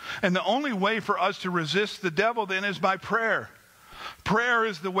 And the only way for us to resist the devil then is by prayer. Prayer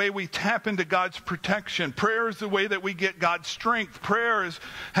is the way we tap into God's protection. Prayer is the way that we get God's strength. Prayer is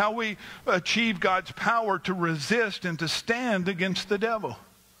how we achieve God's power to resist and to stand against the devil.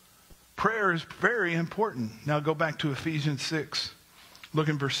 Prayer is very important. Now go back to Ephesians 6. Look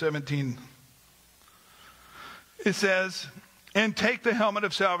in verse 17. It says, and take the helmet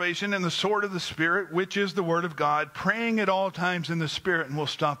of salvation and the sword of the Spirit, which is the word of God, praying at all times in the Spirit. And we'll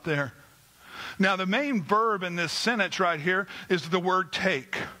stop there. Now the main verb in this sentence right here is the word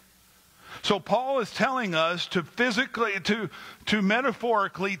take. So Paul is telling us to physically, to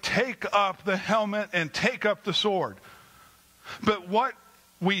metaphorically take up the helmet and take up the sword. But what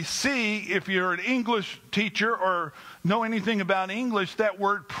we see, if you're an English teacher or know anything about English, that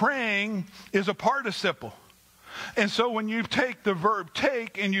word praying is a participle. And so when you take the verb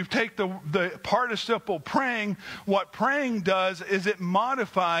take and you take the participle praying, what praying does is it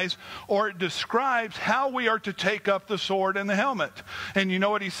modifies or it describes how we are to take up the sword and the helmet. And you know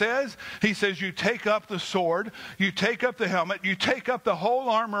what he says? He says you take up the sword, you take up the helmet, you take up the whole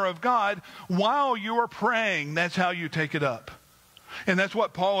armor of God while you are praying. That's how you take it up. And that's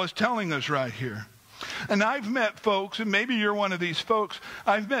what Paul is telling us right here. And I've met folks, and maybe you're one of these folks,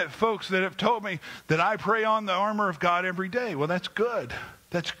 I've met folks that have told me that I pray on the armor of God every day. Well, that's good.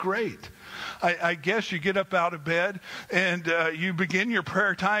 That's great. I guess you get up out of bed and you begin your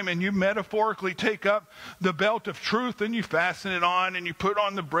prayer time and you metaphorically take up the belt of truth and you fasten it on and you put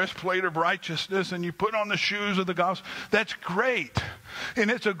on the breastplate of righteousness and you put on the shoes of the gospel. That's great. And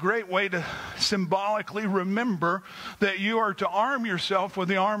it's a great way to symbolically remember that you are to arm yourself with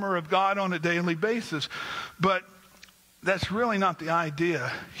the armor of God on a daily basis. But that's really not the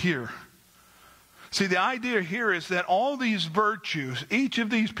idea here. See, the idea here is that all these virtues, each of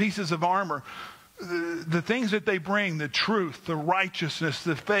these pieces of armor, the things that they bring, the truth, the righteousness,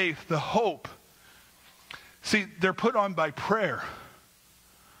 the faith, the hope, see, they're put on by prayer.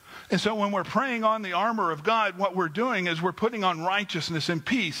 And so when we're praying on the armor of God, what we're doing is we're putting on righteousness and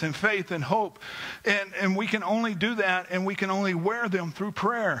peace and faith and hope. And we can only do that and we can only wear them through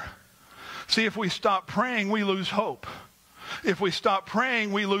prayer. See, if we stop praying, we lose hope. If we stop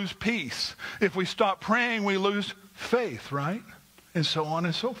praying, we lose peace. If we stop praying, we lose faith, right? And so on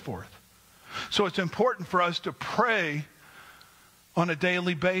and so forth. So it's important for us to pray on a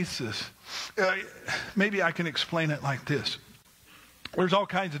daily basis. Maybe I can explain it like this. There's all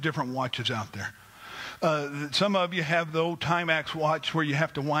kinds of different watches out there. Some of you have the old Timex watch where you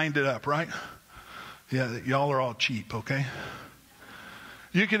have to wind it up, right? Yeah, y'all are all cheap, okay?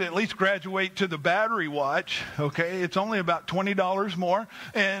 You can at least graduate to the battery watch, okay? It's only about $20 more,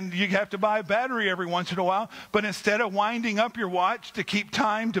 and you have to buy a battery every once in a while. But instead of winding up your watch to keep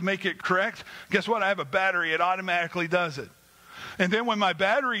time, to make it correct, guess what? I have a battery. It automatically does it. And then when my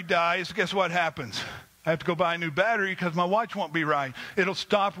battery dies, guess what happens? I have to go buy a new battery because my watch won't be right. It'll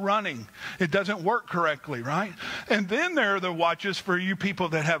stop running. It doesn't work correctly, right? And then there are the watches for you people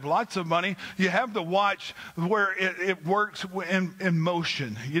that have lots of money. You have the watch where it works in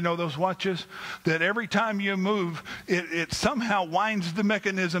motion. You know those watches that every time you move, it somehow winds the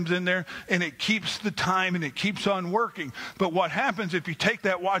mechanisms in there and it keeps the time and it keeps on working. But what happens if you take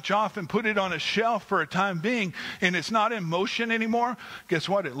that watch off and put it on a shelf for a time being and it's not in motion anymore? Guess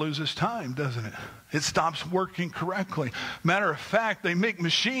what? It loses time, doesn't it? It stops working correctly. Matter of fact, they make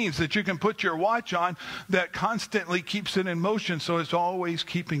machines that you can put your watch on that constantly keeps it in motion, so it's always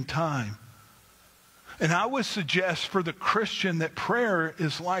keeping time. And I would suggest for the Christian that prayer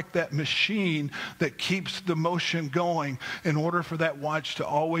is like that machine that keeps the motion going in order for that watch to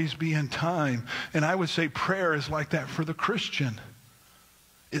always be in time. And I would say prayer is like that for the Christian.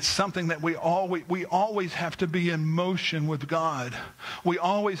 It's something that we always have to be in motion with God. We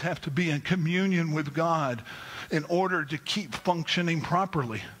always have to be in communion with God in order to keep functioning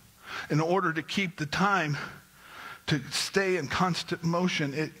properly, in order to keep the time to stay in constant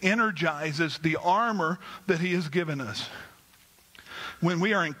motion. It energizes the armor that he has given us. When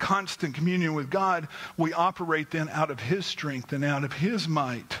we are in constant communion with God, we operate then out of his strength and out of his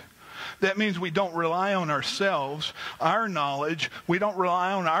might. That means we don't rely on ourselves, our knowledge. We don't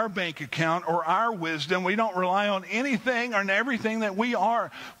rely on our bank account or our wisdom. We don't rely on anything or everything that we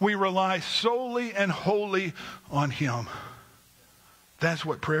are. We rely solely and wholly on Him. That's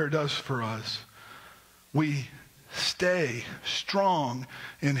what prayer does for us. We stay strong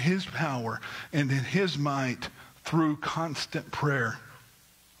in His power and in His might through constant prayer.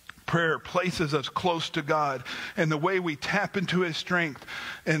 Prayer places us close to God, and the way we tap into His strength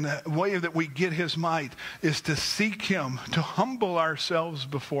and the way that we get His might is to seek Him, to humble ourselves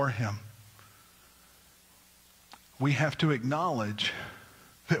before Him. We have to acknowledge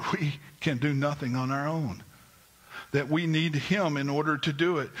that we can do nothing on our own, that we need Him in order to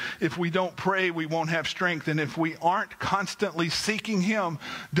do it. If we don't pray, we won't have strength. And if we aren't constantly seeking Him,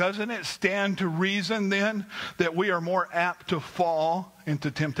 doesn't it stand to reason then that we are more apt to fall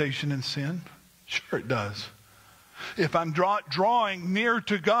into temptation and sin? Sure it does. If I'm drawing near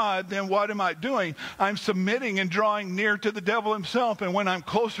to God, then what am I doing? I'm submitting and drawing near to the devil himself. And when I'm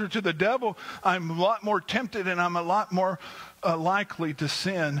closer to the devil, I'm a lot more tempted and I'm a lot more likely to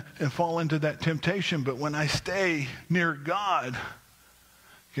sin and fall into that temptation. But when I stay near God,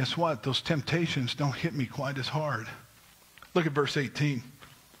 guess what? Those temptations don't hit me quite as hard. Look at verse 18.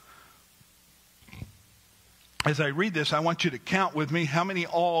 As I read this, I want you to count with me how many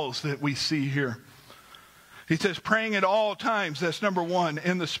alls that we see here. He says, praying at all times, that's number one,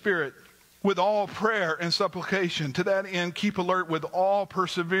 in the Spirit, with all prayer and supplication. To that end, keep alert with all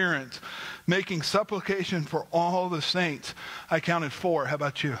perseverance, making supplication for all the saints. I counted 4. How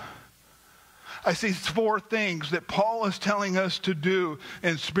about you? I see 4 things that Paul is telling us to do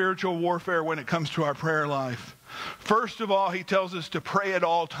in spiritual warfare when it comes to our prayer life. First of all, he tells us to pray at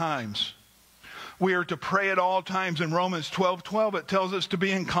all times. We are to pray at all times. In Romans 12:12, it tells us to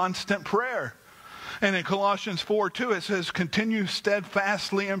be in constant prayer. And in Colossians 4:2, it says, continue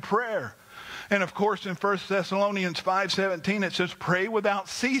steadfastly in prayer. And of course, in 1 Thessalonians 5:17, it says, pray without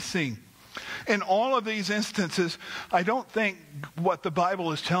ceasing. In all of these instances, I don't think what the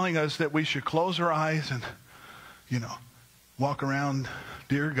Bible is telling us that we should close our eyes and, walk around,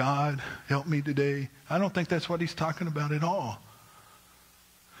 dear God, help me today. I don't think that's what he's talking about at all.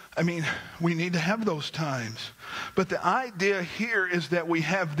 I mean, we need to have those times. But the idea here is that we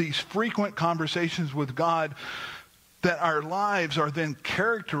have these frequent conversations with God, that our lives are then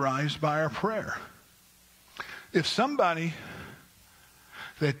characterized by our prayer. If somebody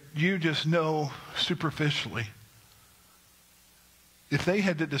that you just know superficially, if they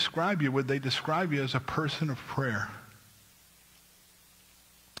had to describe you, would they describe you as a person of prayer?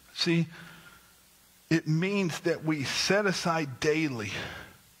 See, it means that we set aside daily,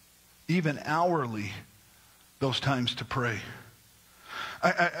 even hourly, those times to pray.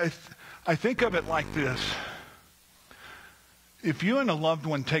 I think of it like this. If you and a loved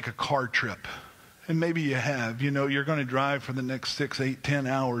one take a car trip, and maybe you have, you're going to drive for the next 6, 8, 10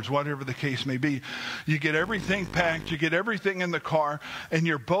 hours, whatever the case may be. You get everything packed, you get everything in the car, and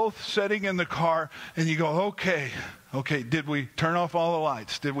you're both sitting in the car, and you go, okay, did we turn off all the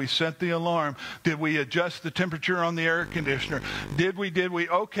lights? Did we set the alarm? Did we adjust the temperature on the air conditioner? Did we?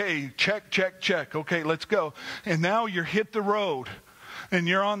 Okay, check. Okay, let's go. And now you're hit the road. And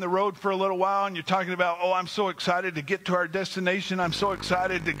you're on the road for a little while and you're talking about, I'm so excited to get to our destination. I'm so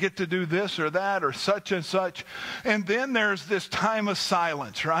excited to get to do this or that or such and such. And then there's this time of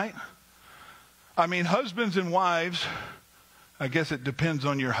silence, right? I mean, husbands and wives, I guess it depends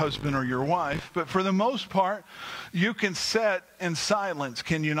on your husband or your wife, but for the most part, you can sit in silence,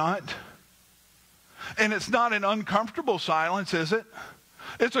 can you not? And it's not an uncomfortable silence, is it?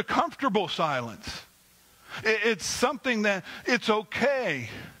 It's a comfortable silence. It's something that it's okay.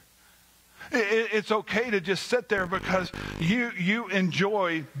 It's okay to just sit there because you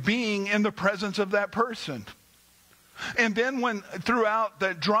enjoy being in the presence of that person. And then when throughout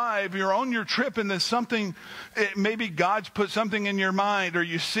that drive, you're on your trip and there's something, maybe God's put something in your mind, or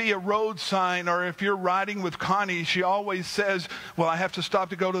you see a road sign, or if you're riding with Connie, she always says, well, I have to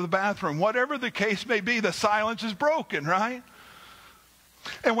stop to go to the bathroom. Whatever the case may be, the silence is broken, right?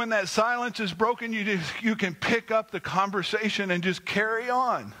 And when that silence is broken, you can pick up the conversation and just carry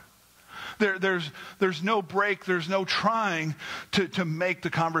on. There's no break. There's no trying to make the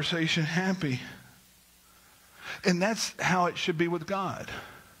conversation happy. And that's how it should be with God.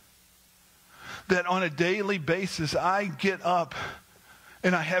 That on a daily basis, I get up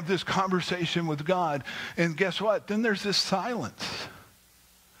and I have this conversation with God. And guess what? Then there's this silence.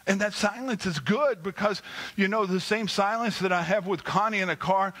 And that silence is good because, you know, the same silence that I have with Connie in a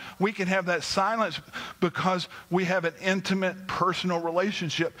car, we can have that silence because we have an intimate, personal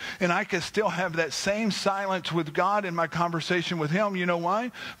relationship. And I can still have that same silence with God in my conversation with him. You know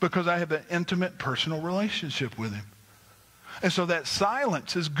why? Because I have an intimate, personal relationship with him. And so that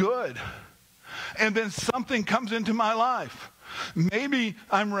silence is good. And then something comes into my life. Maybe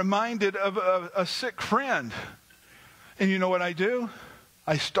I'm reminded of a sick friend. And you know what I do?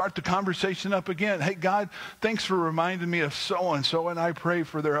 I start the conversation up again. Hey, God, thanks for reminding me of so-and-so, and I pray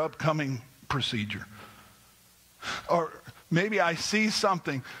for their upcoming procedure. Or maybe I see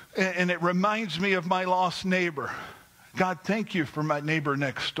something, and it reminds me of my lost neighbor. God, thank you for my neighbor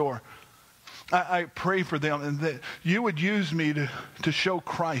next door. I pray for them, and that you would use me to show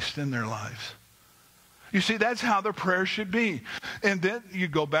Christ in their lives. You see, that's how the prayer should be. And then you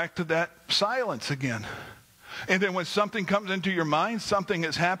go back to that silence again. And then when something comes into your mind, something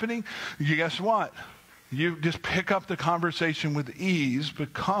is happening, you guess what? You just pick up the conversation with ease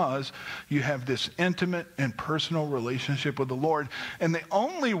because you have this intimate and personal relationship with the Lord. And the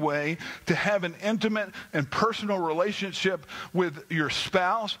only way to have an intimate and personal relationship with your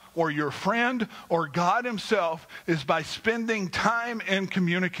spouse or your friend or God himself is by spending time in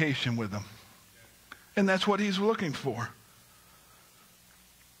communication with them. And that's what he's looking for.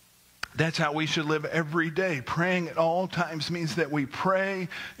 That's how we should live every day. Praying at all times means that we pray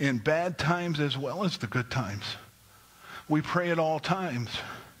in bad times as well as the good times. We pray at all times.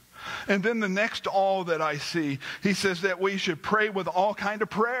 And then the next all that I see, he says that we should pray with all kinds of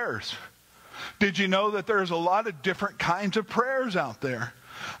prayers. Did you know that there's a lot of different kinds of prayers out there?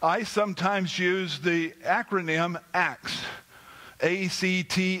 I sometimes use the acronym ACTS.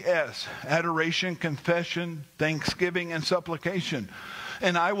 A-C-T-S. Adoration, confession, thanksgiving, and supplication.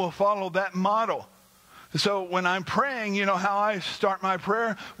 And I will follow that model. So when I'm praying, you know how I start my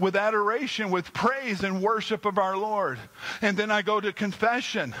prayer? With adoration, with praise and worship of our Lord. And then I go to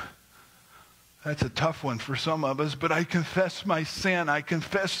confession. That's a tough one for some of us, but I confess my sin. I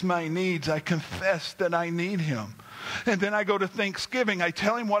confess my needs. I confess that I need him. And then I go to thanksgiving. I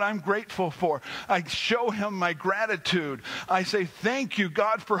tell him what I'm grateful for. I show him my gratitude. I say, thank you,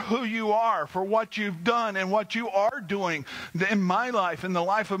 God, for who you are, for what you've done and what you are doing in my life, in the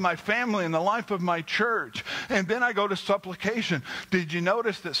life of my family, in the life of my church. And then I go to supplication. Did you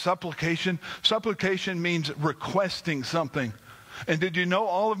notice that supplication means requesting something? And did you know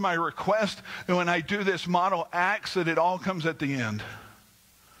all of my requests, and when I do this model ACTS, that it all comes at the end?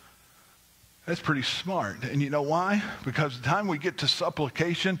 That's pretty smart. And you know why? Because the time we get to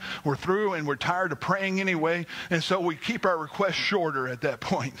supplication, we're through and we're tired of praying anyway. And so we keep our requests shorter at that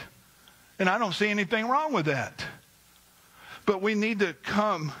point. And I don't see anything wrong with that. But we need to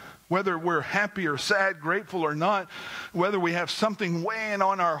come, whether we're happy or sad, grateful or not, whether we have something weighing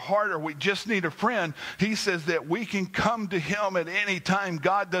on our heart or we just need a friend, he says that we can come to him at any time.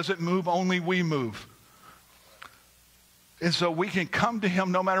 God doesn't move, only we move. And so we can come to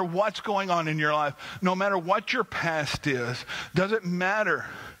him no matter what's going on in your life, no matter what your past is. Doesn't matter.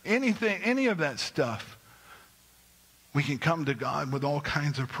 Anything, any of that stuff. We can come to God with all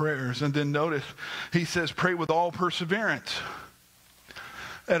kinds of prayers. And then notice, he says, pray with all perseverance.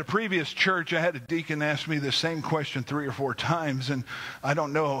 At a previous church, I had a deacon ask me the same question 3 or 4 times. And I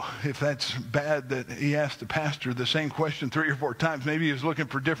don't know if that's bad that he asked the pastor the same question 3 or 4 times. Maybe he was looking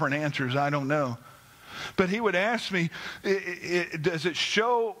for different answers. I don't know. But he would ask me, does it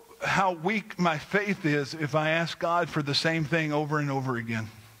show how weak my faith is if I ask God for the same thing over and over again?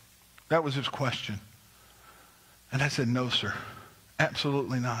 That was his question. And I said, no, sir.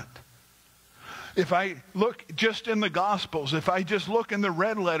 Absolutely not. If I look just in the Gospels, if I just look in the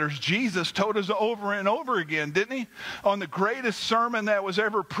red letters, Jesus told us over and over again, didn't he? On the greatest sermon that was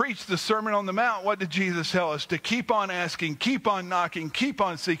ever preached, the Sermon on the Mount, what did Jesus tell us? To keep on asking, keep on knocking, keep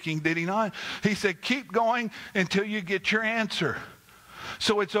on seeking, did he not? He said, keep going until you get your answer.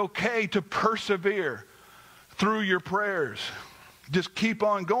 So it's okay to persevere through your prayers. Just keep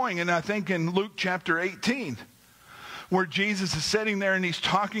on going. And I think in Luke chapter 18, where Jesus is sitting there and he's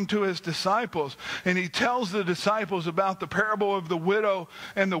talking to his disciples, and he tells the disciples about the parable of the widow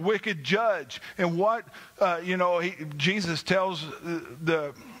and the wicked judge. And what, Jesus tells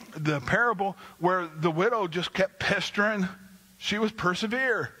the parable where the widow just kept pestering. She was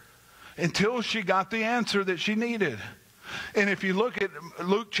persevere until she got the answer that she needed. And if you look at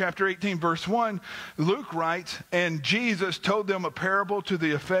Luke chapter 18, verse 1, Luke writes, and Jesus told them a parable to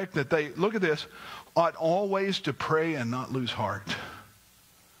the effect that they, look at this, ought always to pray and not lose heart.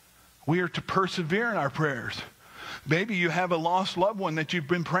 We are to persevere in our prayers. Maybe you have a lost loved one that you've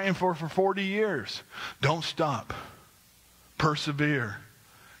been praying for 40 years. Don't stop. Persevere.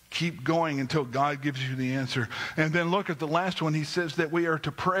 Keep going until God gives you the answer. And then look at the last one. He says that we are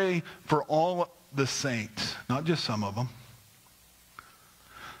to pray for all the saints, not just some of them.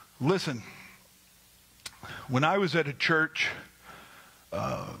 Listen, when I was at a church,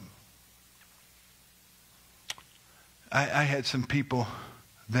 I had some people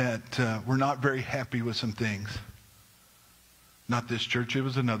that were not very happy with some things. Not this church, it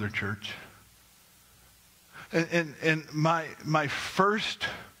was another church. And my first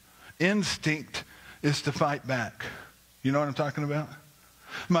instinct is to fight back. You know what I'm talking about?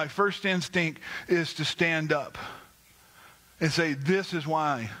 My first instinct is to stand up and say, this is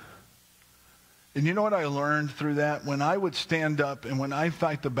why. And you know what I learned through that? When I would stand up and when I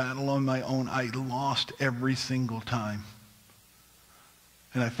fight the battle on my own, I lost every single time.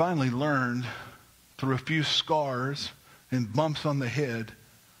 And I finally learned through a few scars and bumps on the head,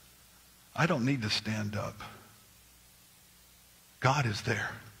 I don't need to stand up. God is there.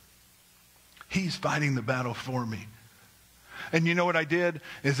 He's fighting the battle for me. And you know what I did?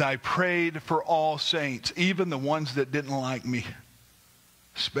 Is I prayed for all saints, even the ones that didn't like me.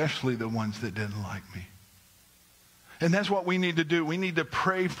 Especially the ones that didn't like me. And that's what we need to do. We need to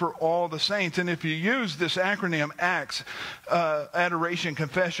pray for all the saints. And if you use this acronym, ACTS, adoration,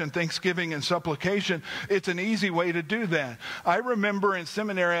 confession, thanksgiving, and supplication, it's an easy way to do that. I remember in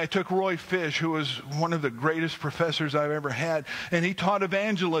seminary, I took Roy Fish, who was one of the greatest professors I've ever had, and he taught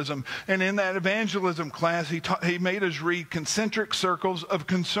evangelism. And in that evangelism class, he made us read Concentric Circles of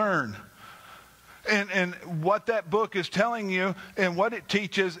Concern. And what that book is telling you and what it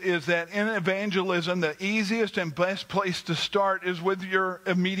teaches is that in evangelism, the easiest and best place to start is with your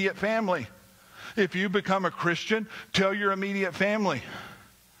immediate family. If you become a Christian, tell your immediate family.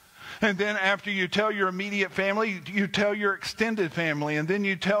 And then after you tell your immediate family, you tell your extended family, and then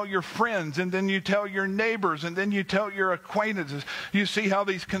you tell your friends, and then you tell your neighbors, and then you tell your acquaintances. You see how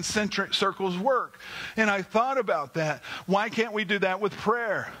these concentric circles work. And I thought about that. Why can't we do that with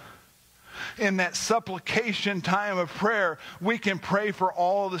prayer? In that supplication time of prayer, we can pray for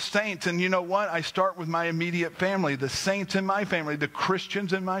all the saints. And you know what? I start with my immediate family, the saints in my family, the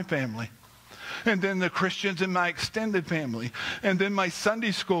Christians in my family. And then the Christians in my extended family. And then my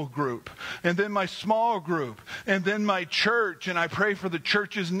Sunday school group. And then my small group. And then my church. And I pray for the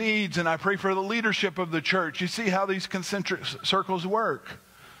church's needs. And I pray for the leadership of the church. You see how these concentric circles work.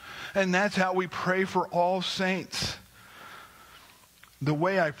 And that's how we pray for all saints. The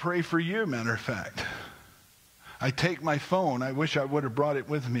way I pray for you, matter of fact. I take my phone. I wish I would have brought it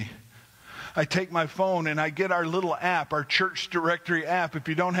with me. I take my phone and I get our little app, our church directory app. If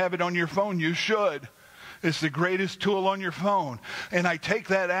you don't have it on your phone, you should. It's the greatest tool on your phone. And I take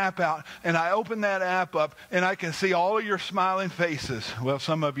that app out and I open that app up and I can see all of your smiling faces. Well,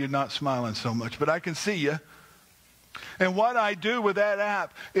 some of you not smiling so much, but I can see you. And what I do with that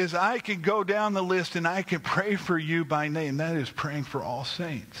app is I can go down the list and I can pray for you by name. That is praying for all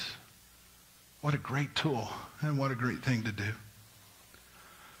saints. What a great tool and what a great thing to do.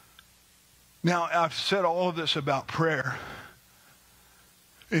 Now, I've said all of this about prayer.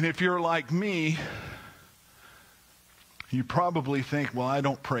 And if you're like me, you probably think, well, I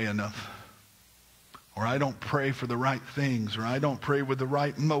don't pray enough. Or I don't pray for the right things, or I don't pray with the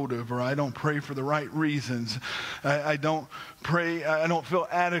right motive, or I don't pray for the right reasons. I don't pray, I don't feel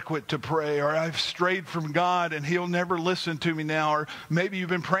adequate to pray, or I've strayed from God and He'll never listen to me now. Or maybe you've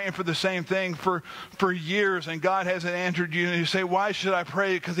been praying for the same thing for years and God hasn't answered you. And you say, why should I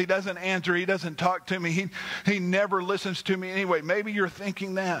pray? Because He doesn't answer, He doesn't talk to me, He never listens to me anyway. Maybe you're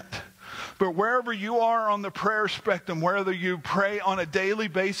thinking that. But wherever you are on the prayer spectrum, whether you pray on a daily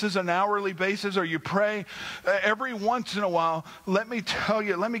basis, an hourly basis, or you pray every once in a while, let me tell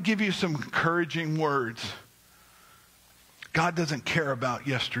you, let me give you some encouraging words. God doesn't care about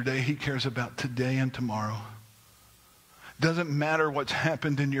yesterday. He cares about today and tomorrow. Doesn't matter what's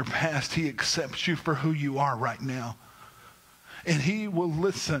happened in your past. He accepts you for who you are right now. And He will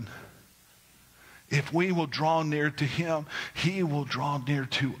listen. If we will draw near to Him, He will draw near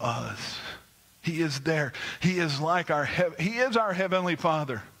to us. He is there. He is like He is our Heavenly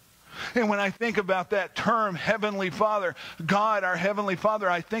Father. And when I think about that term, Heavenly Father, God, our Heavenly Father,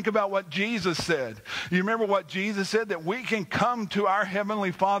 I think about what Jesus said. You remember what Jesus said? That we can come to our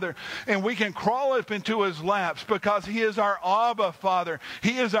Heavenly Father and we can crawl up into His laps because He is our Abba Father.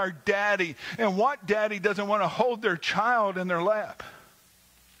 He is our daddy. And what daddy doesn't want to hold their child in their lap?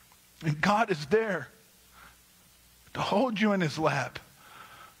 And God is there to hold you in His lap,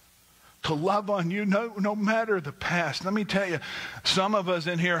 to love on you no matter the past. Let me tell you, some of us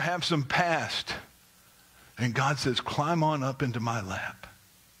in here have some past. And God says, climb on up into my lap.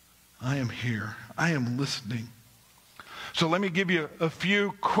 I am here. I am listening. So let me give you a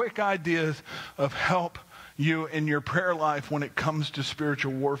few quick ideas of help you in your prayer life when it comes to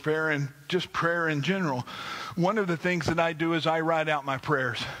spiritual warfare and just prayer in general. One of the things that I do is I write out my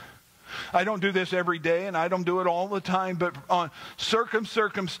prayers. I don't do this every day, and I don't do it all the time, but on certain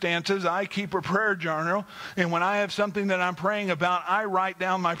circumstances, I keep a prayer journal, and when I have something that I'm praying about, I write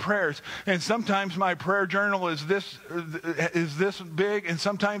down my prayers. And sometimes my prayer journal is this big, and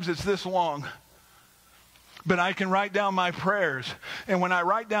sometimes it's this long. But I can write down my prayers. And when I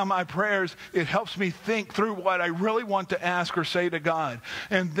write down my prayers, it helps me think through what I really want to ask or say to God.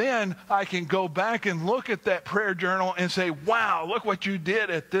 And then I can go back and look at that prayer journal and say, wow, look what you did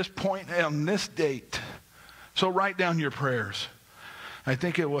at this point on this date. So write down your prayers. I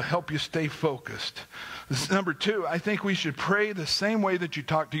think it will help you stay focused. Number 2, I think we should pray the same way that you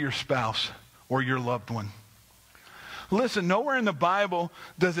talk to your spouse or your loved one. Listen, nowhere in the Bible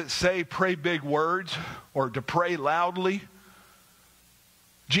does it say pray big words or to pray loudly.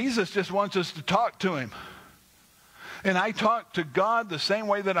 Jesus just wants us to talk to him. And I talk to God the same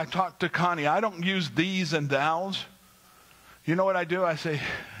way that I talk to Connie. I don't use these and thous. You know what I do? I say,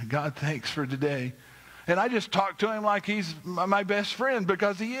 God, thanks for today. And I just talk to him like he's my best friend,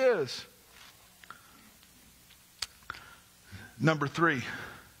 because he is. Number 3,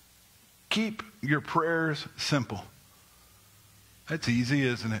 keep your prayers simple. That's easy,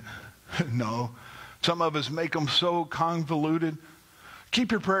 isn't it? No. Some of us make them so convoluted.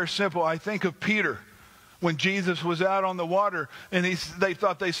 Keep your prayers simple. I think of Peter when Jesus was out on the water, and they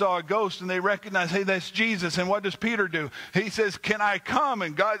thought they saw a ghost, and they recognized, hey, that's Jesus. And what does Peter do? He says, can I come?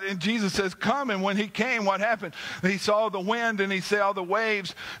 And Jesus says, come. And when he came, what happened? He saw the wind, and he saw the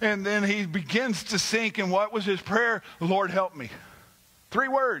waves, and then he begins to sink. And what was his prayer? Lord, help me. 3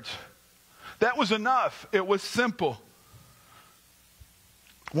 words. That was enough. It was simple.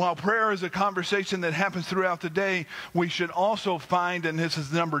 While prayer is a conversation that happens throughout the day, we should also find, and this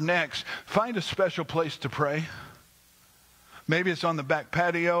is number next, find a special place to pray. Maybe it's on the back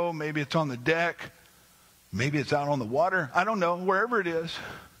patio. Maybe it's on the deck. Maybe it's out on the water. I don't know. Wherever it is,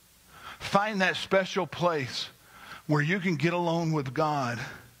 find that special place where you can get alone with God.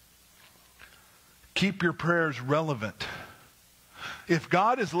 Keep your prayers relevant. If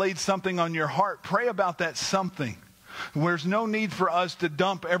God has laid something on your heart, pray about that something. There's no need for us to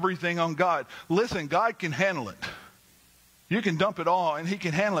dump everything on God. Listen, God can handle it. You can dump it all, and he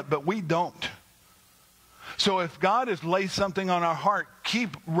can handle it, but we don't. So if God has laid something on our heart,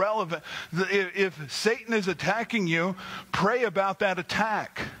 keep relevant. If Satan is attacking you, pray about that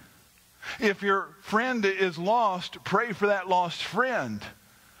attack. If your friend is lost, pray for that lost friend.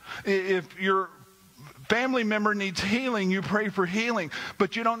 If your family member needs healing, you pray for healing.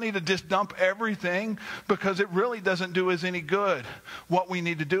 But you don't need to just dump everything, because it really doesn't do us any good. What we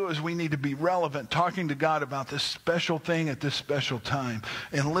need to do is we need to be relevant, talking to God about this special thing at this special time.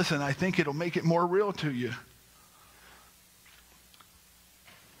 And listen, I think it'll make it more real to you.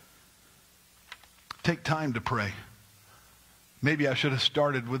 Take time to pray. Maybe I should have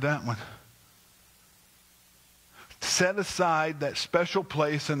started with that one. Set aside that special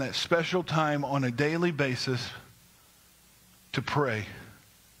place and that special time on a daily basis to pray.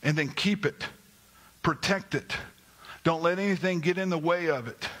 And then keep it. Protect it. Don't let anything get in the way of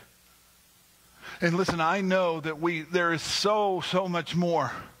it. And listen, I know that there is so much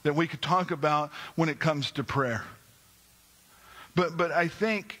more that we could talk about when it comes to prayer. But I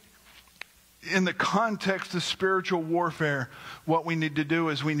think in the context of spiritual warfare, what we need to do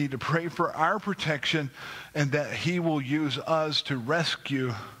is we need to pray for our protection, and that he will use us to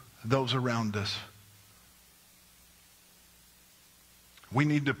rescue those around us. We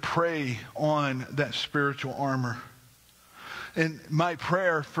need to pray on that spiritual armor. And my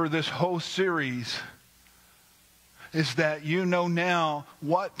prayer for this whole series is that you know now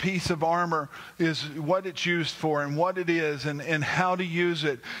what piece of armor is, what it's used for, and what it is, and how to use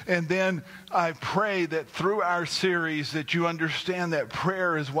it. And then I pray that through our series that you understand that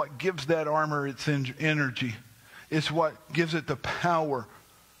prayer is what gives that armor its energy. It's what gives it the power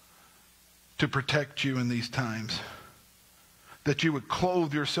to protect you in these times. That you would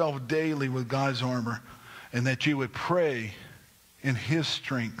clothe yourself daily with God's armor, and that you would pray in his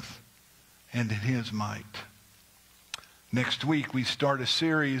strength and in his might. Next week, we start a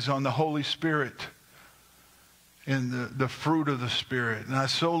series on the Holy Spirit and the fruit of the Spirit. And I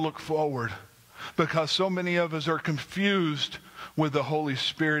so look forward, because so many of us are confused with the Holy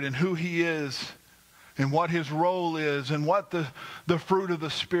Spirit and who he is and what his role is and what the fruit of the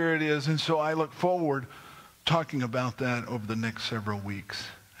Spirit is. And so I look forward talking about that over the next several weeks.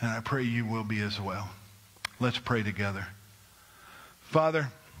 And I pray you will be as well. Let's pray together. Father,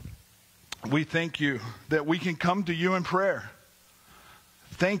 We thank you that we can come to you in prayer.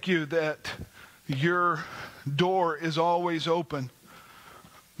 Thank you that your door is always open.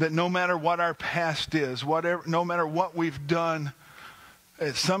 That no matter what our past is, no matter what we've done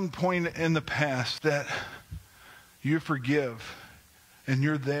at some point in the past, that you forgive and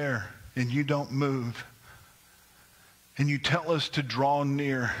you're there and you don't move. And you tell us to draw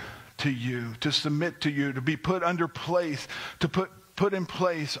near to you, to submit to you, to be put under place, to put in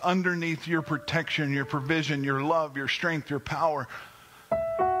place underneath your protection, your provision, your love, your strength, your power.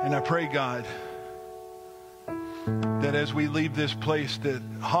 And I pray, God, that as we leave this place, that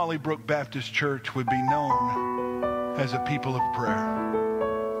Hollybrook Baptist Church would be known as a people of prayer.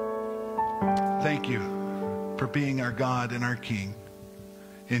 Thank you for being our God and our King.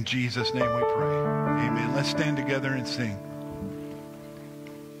 In Jesus' name we pray. Amen. Let's stand together and sing.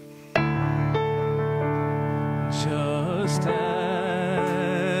 Just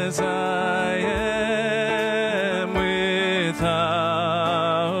as I am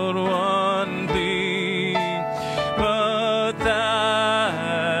without one plea, but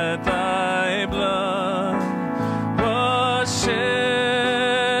that thy blood was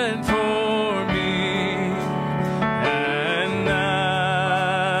shed for me, and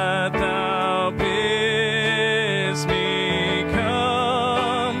that thou bidst me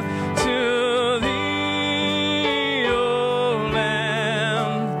come to thee, O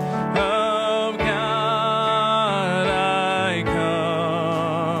Lamb of God, I come,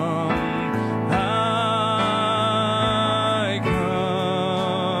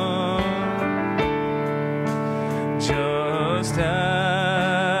 just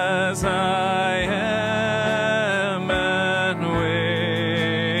as I am, and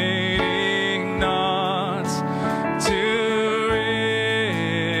waiting not to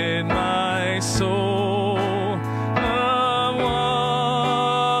rid my soul of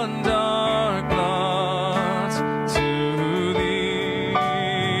one dark blot, to thee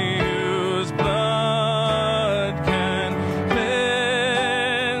whose blood can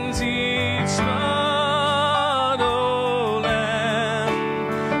cleanse each spot, O Lamb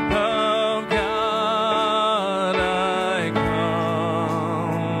of God, I come.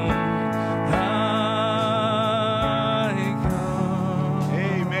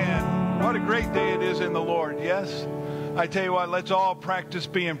 Amen. What a great day it is in the Lord, yes? I tell you what, let's all practice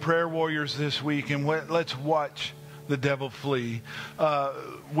being prayer warriors this week, and let's watch the devil flee.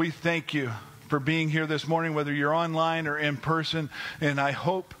 We thank you for being here this morning, whether you're online or in person, and I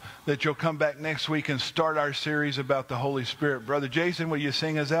hope that you'll come back next week and start our series about the Holy Spirit. Brother Jason, will you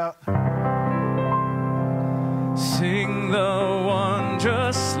sing us out? Sing the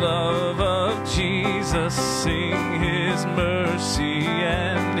wondrous love of Jesus, sing his mercy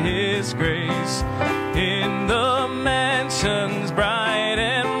and his grace. In the mansions bright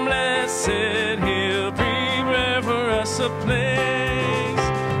and blessed, he'll prepare for us a place.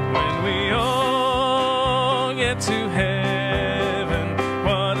 When we all get to heaven,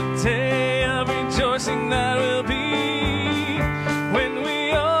 what a day of rejoicing that will be. When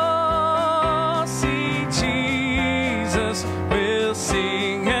we all see Jesus, we'll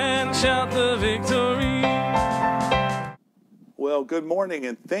sing and shout the victory. Well, good morning,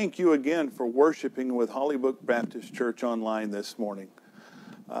 and thank you again for worshiping with Hollybrook Baptist Church online this morning.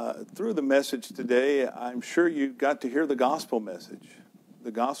 Through the message today, I'm sure you got to hear the gospel message.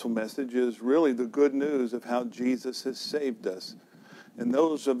 The gospel message is really the good news of how Jesus has saved us. And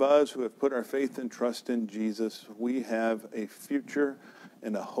those of us who have put our faith and trust in Jesus, we have a future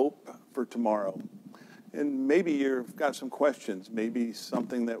and a hope for tomorrow. And maybe you've got some questions. Maybe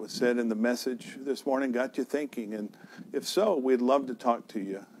something that was said in the message this morning got you thinking. And if so, we'd love to talk to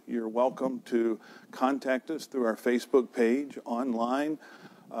you. You're welcome to contact us through our Facebook page, online,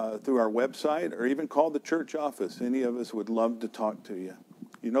 through our website, or even call the church office. Any of us would love to talk to you.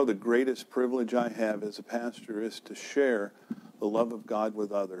 You know, the greatest privilege I have as a pastor is to share the love of God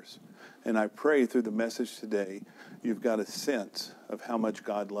with others. And I pray through the message today, you've got a sense of how much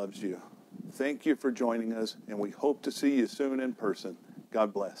God loves you. Thank you for joining us, and we hope to see you soon in person.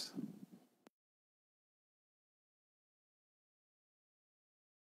 God bless.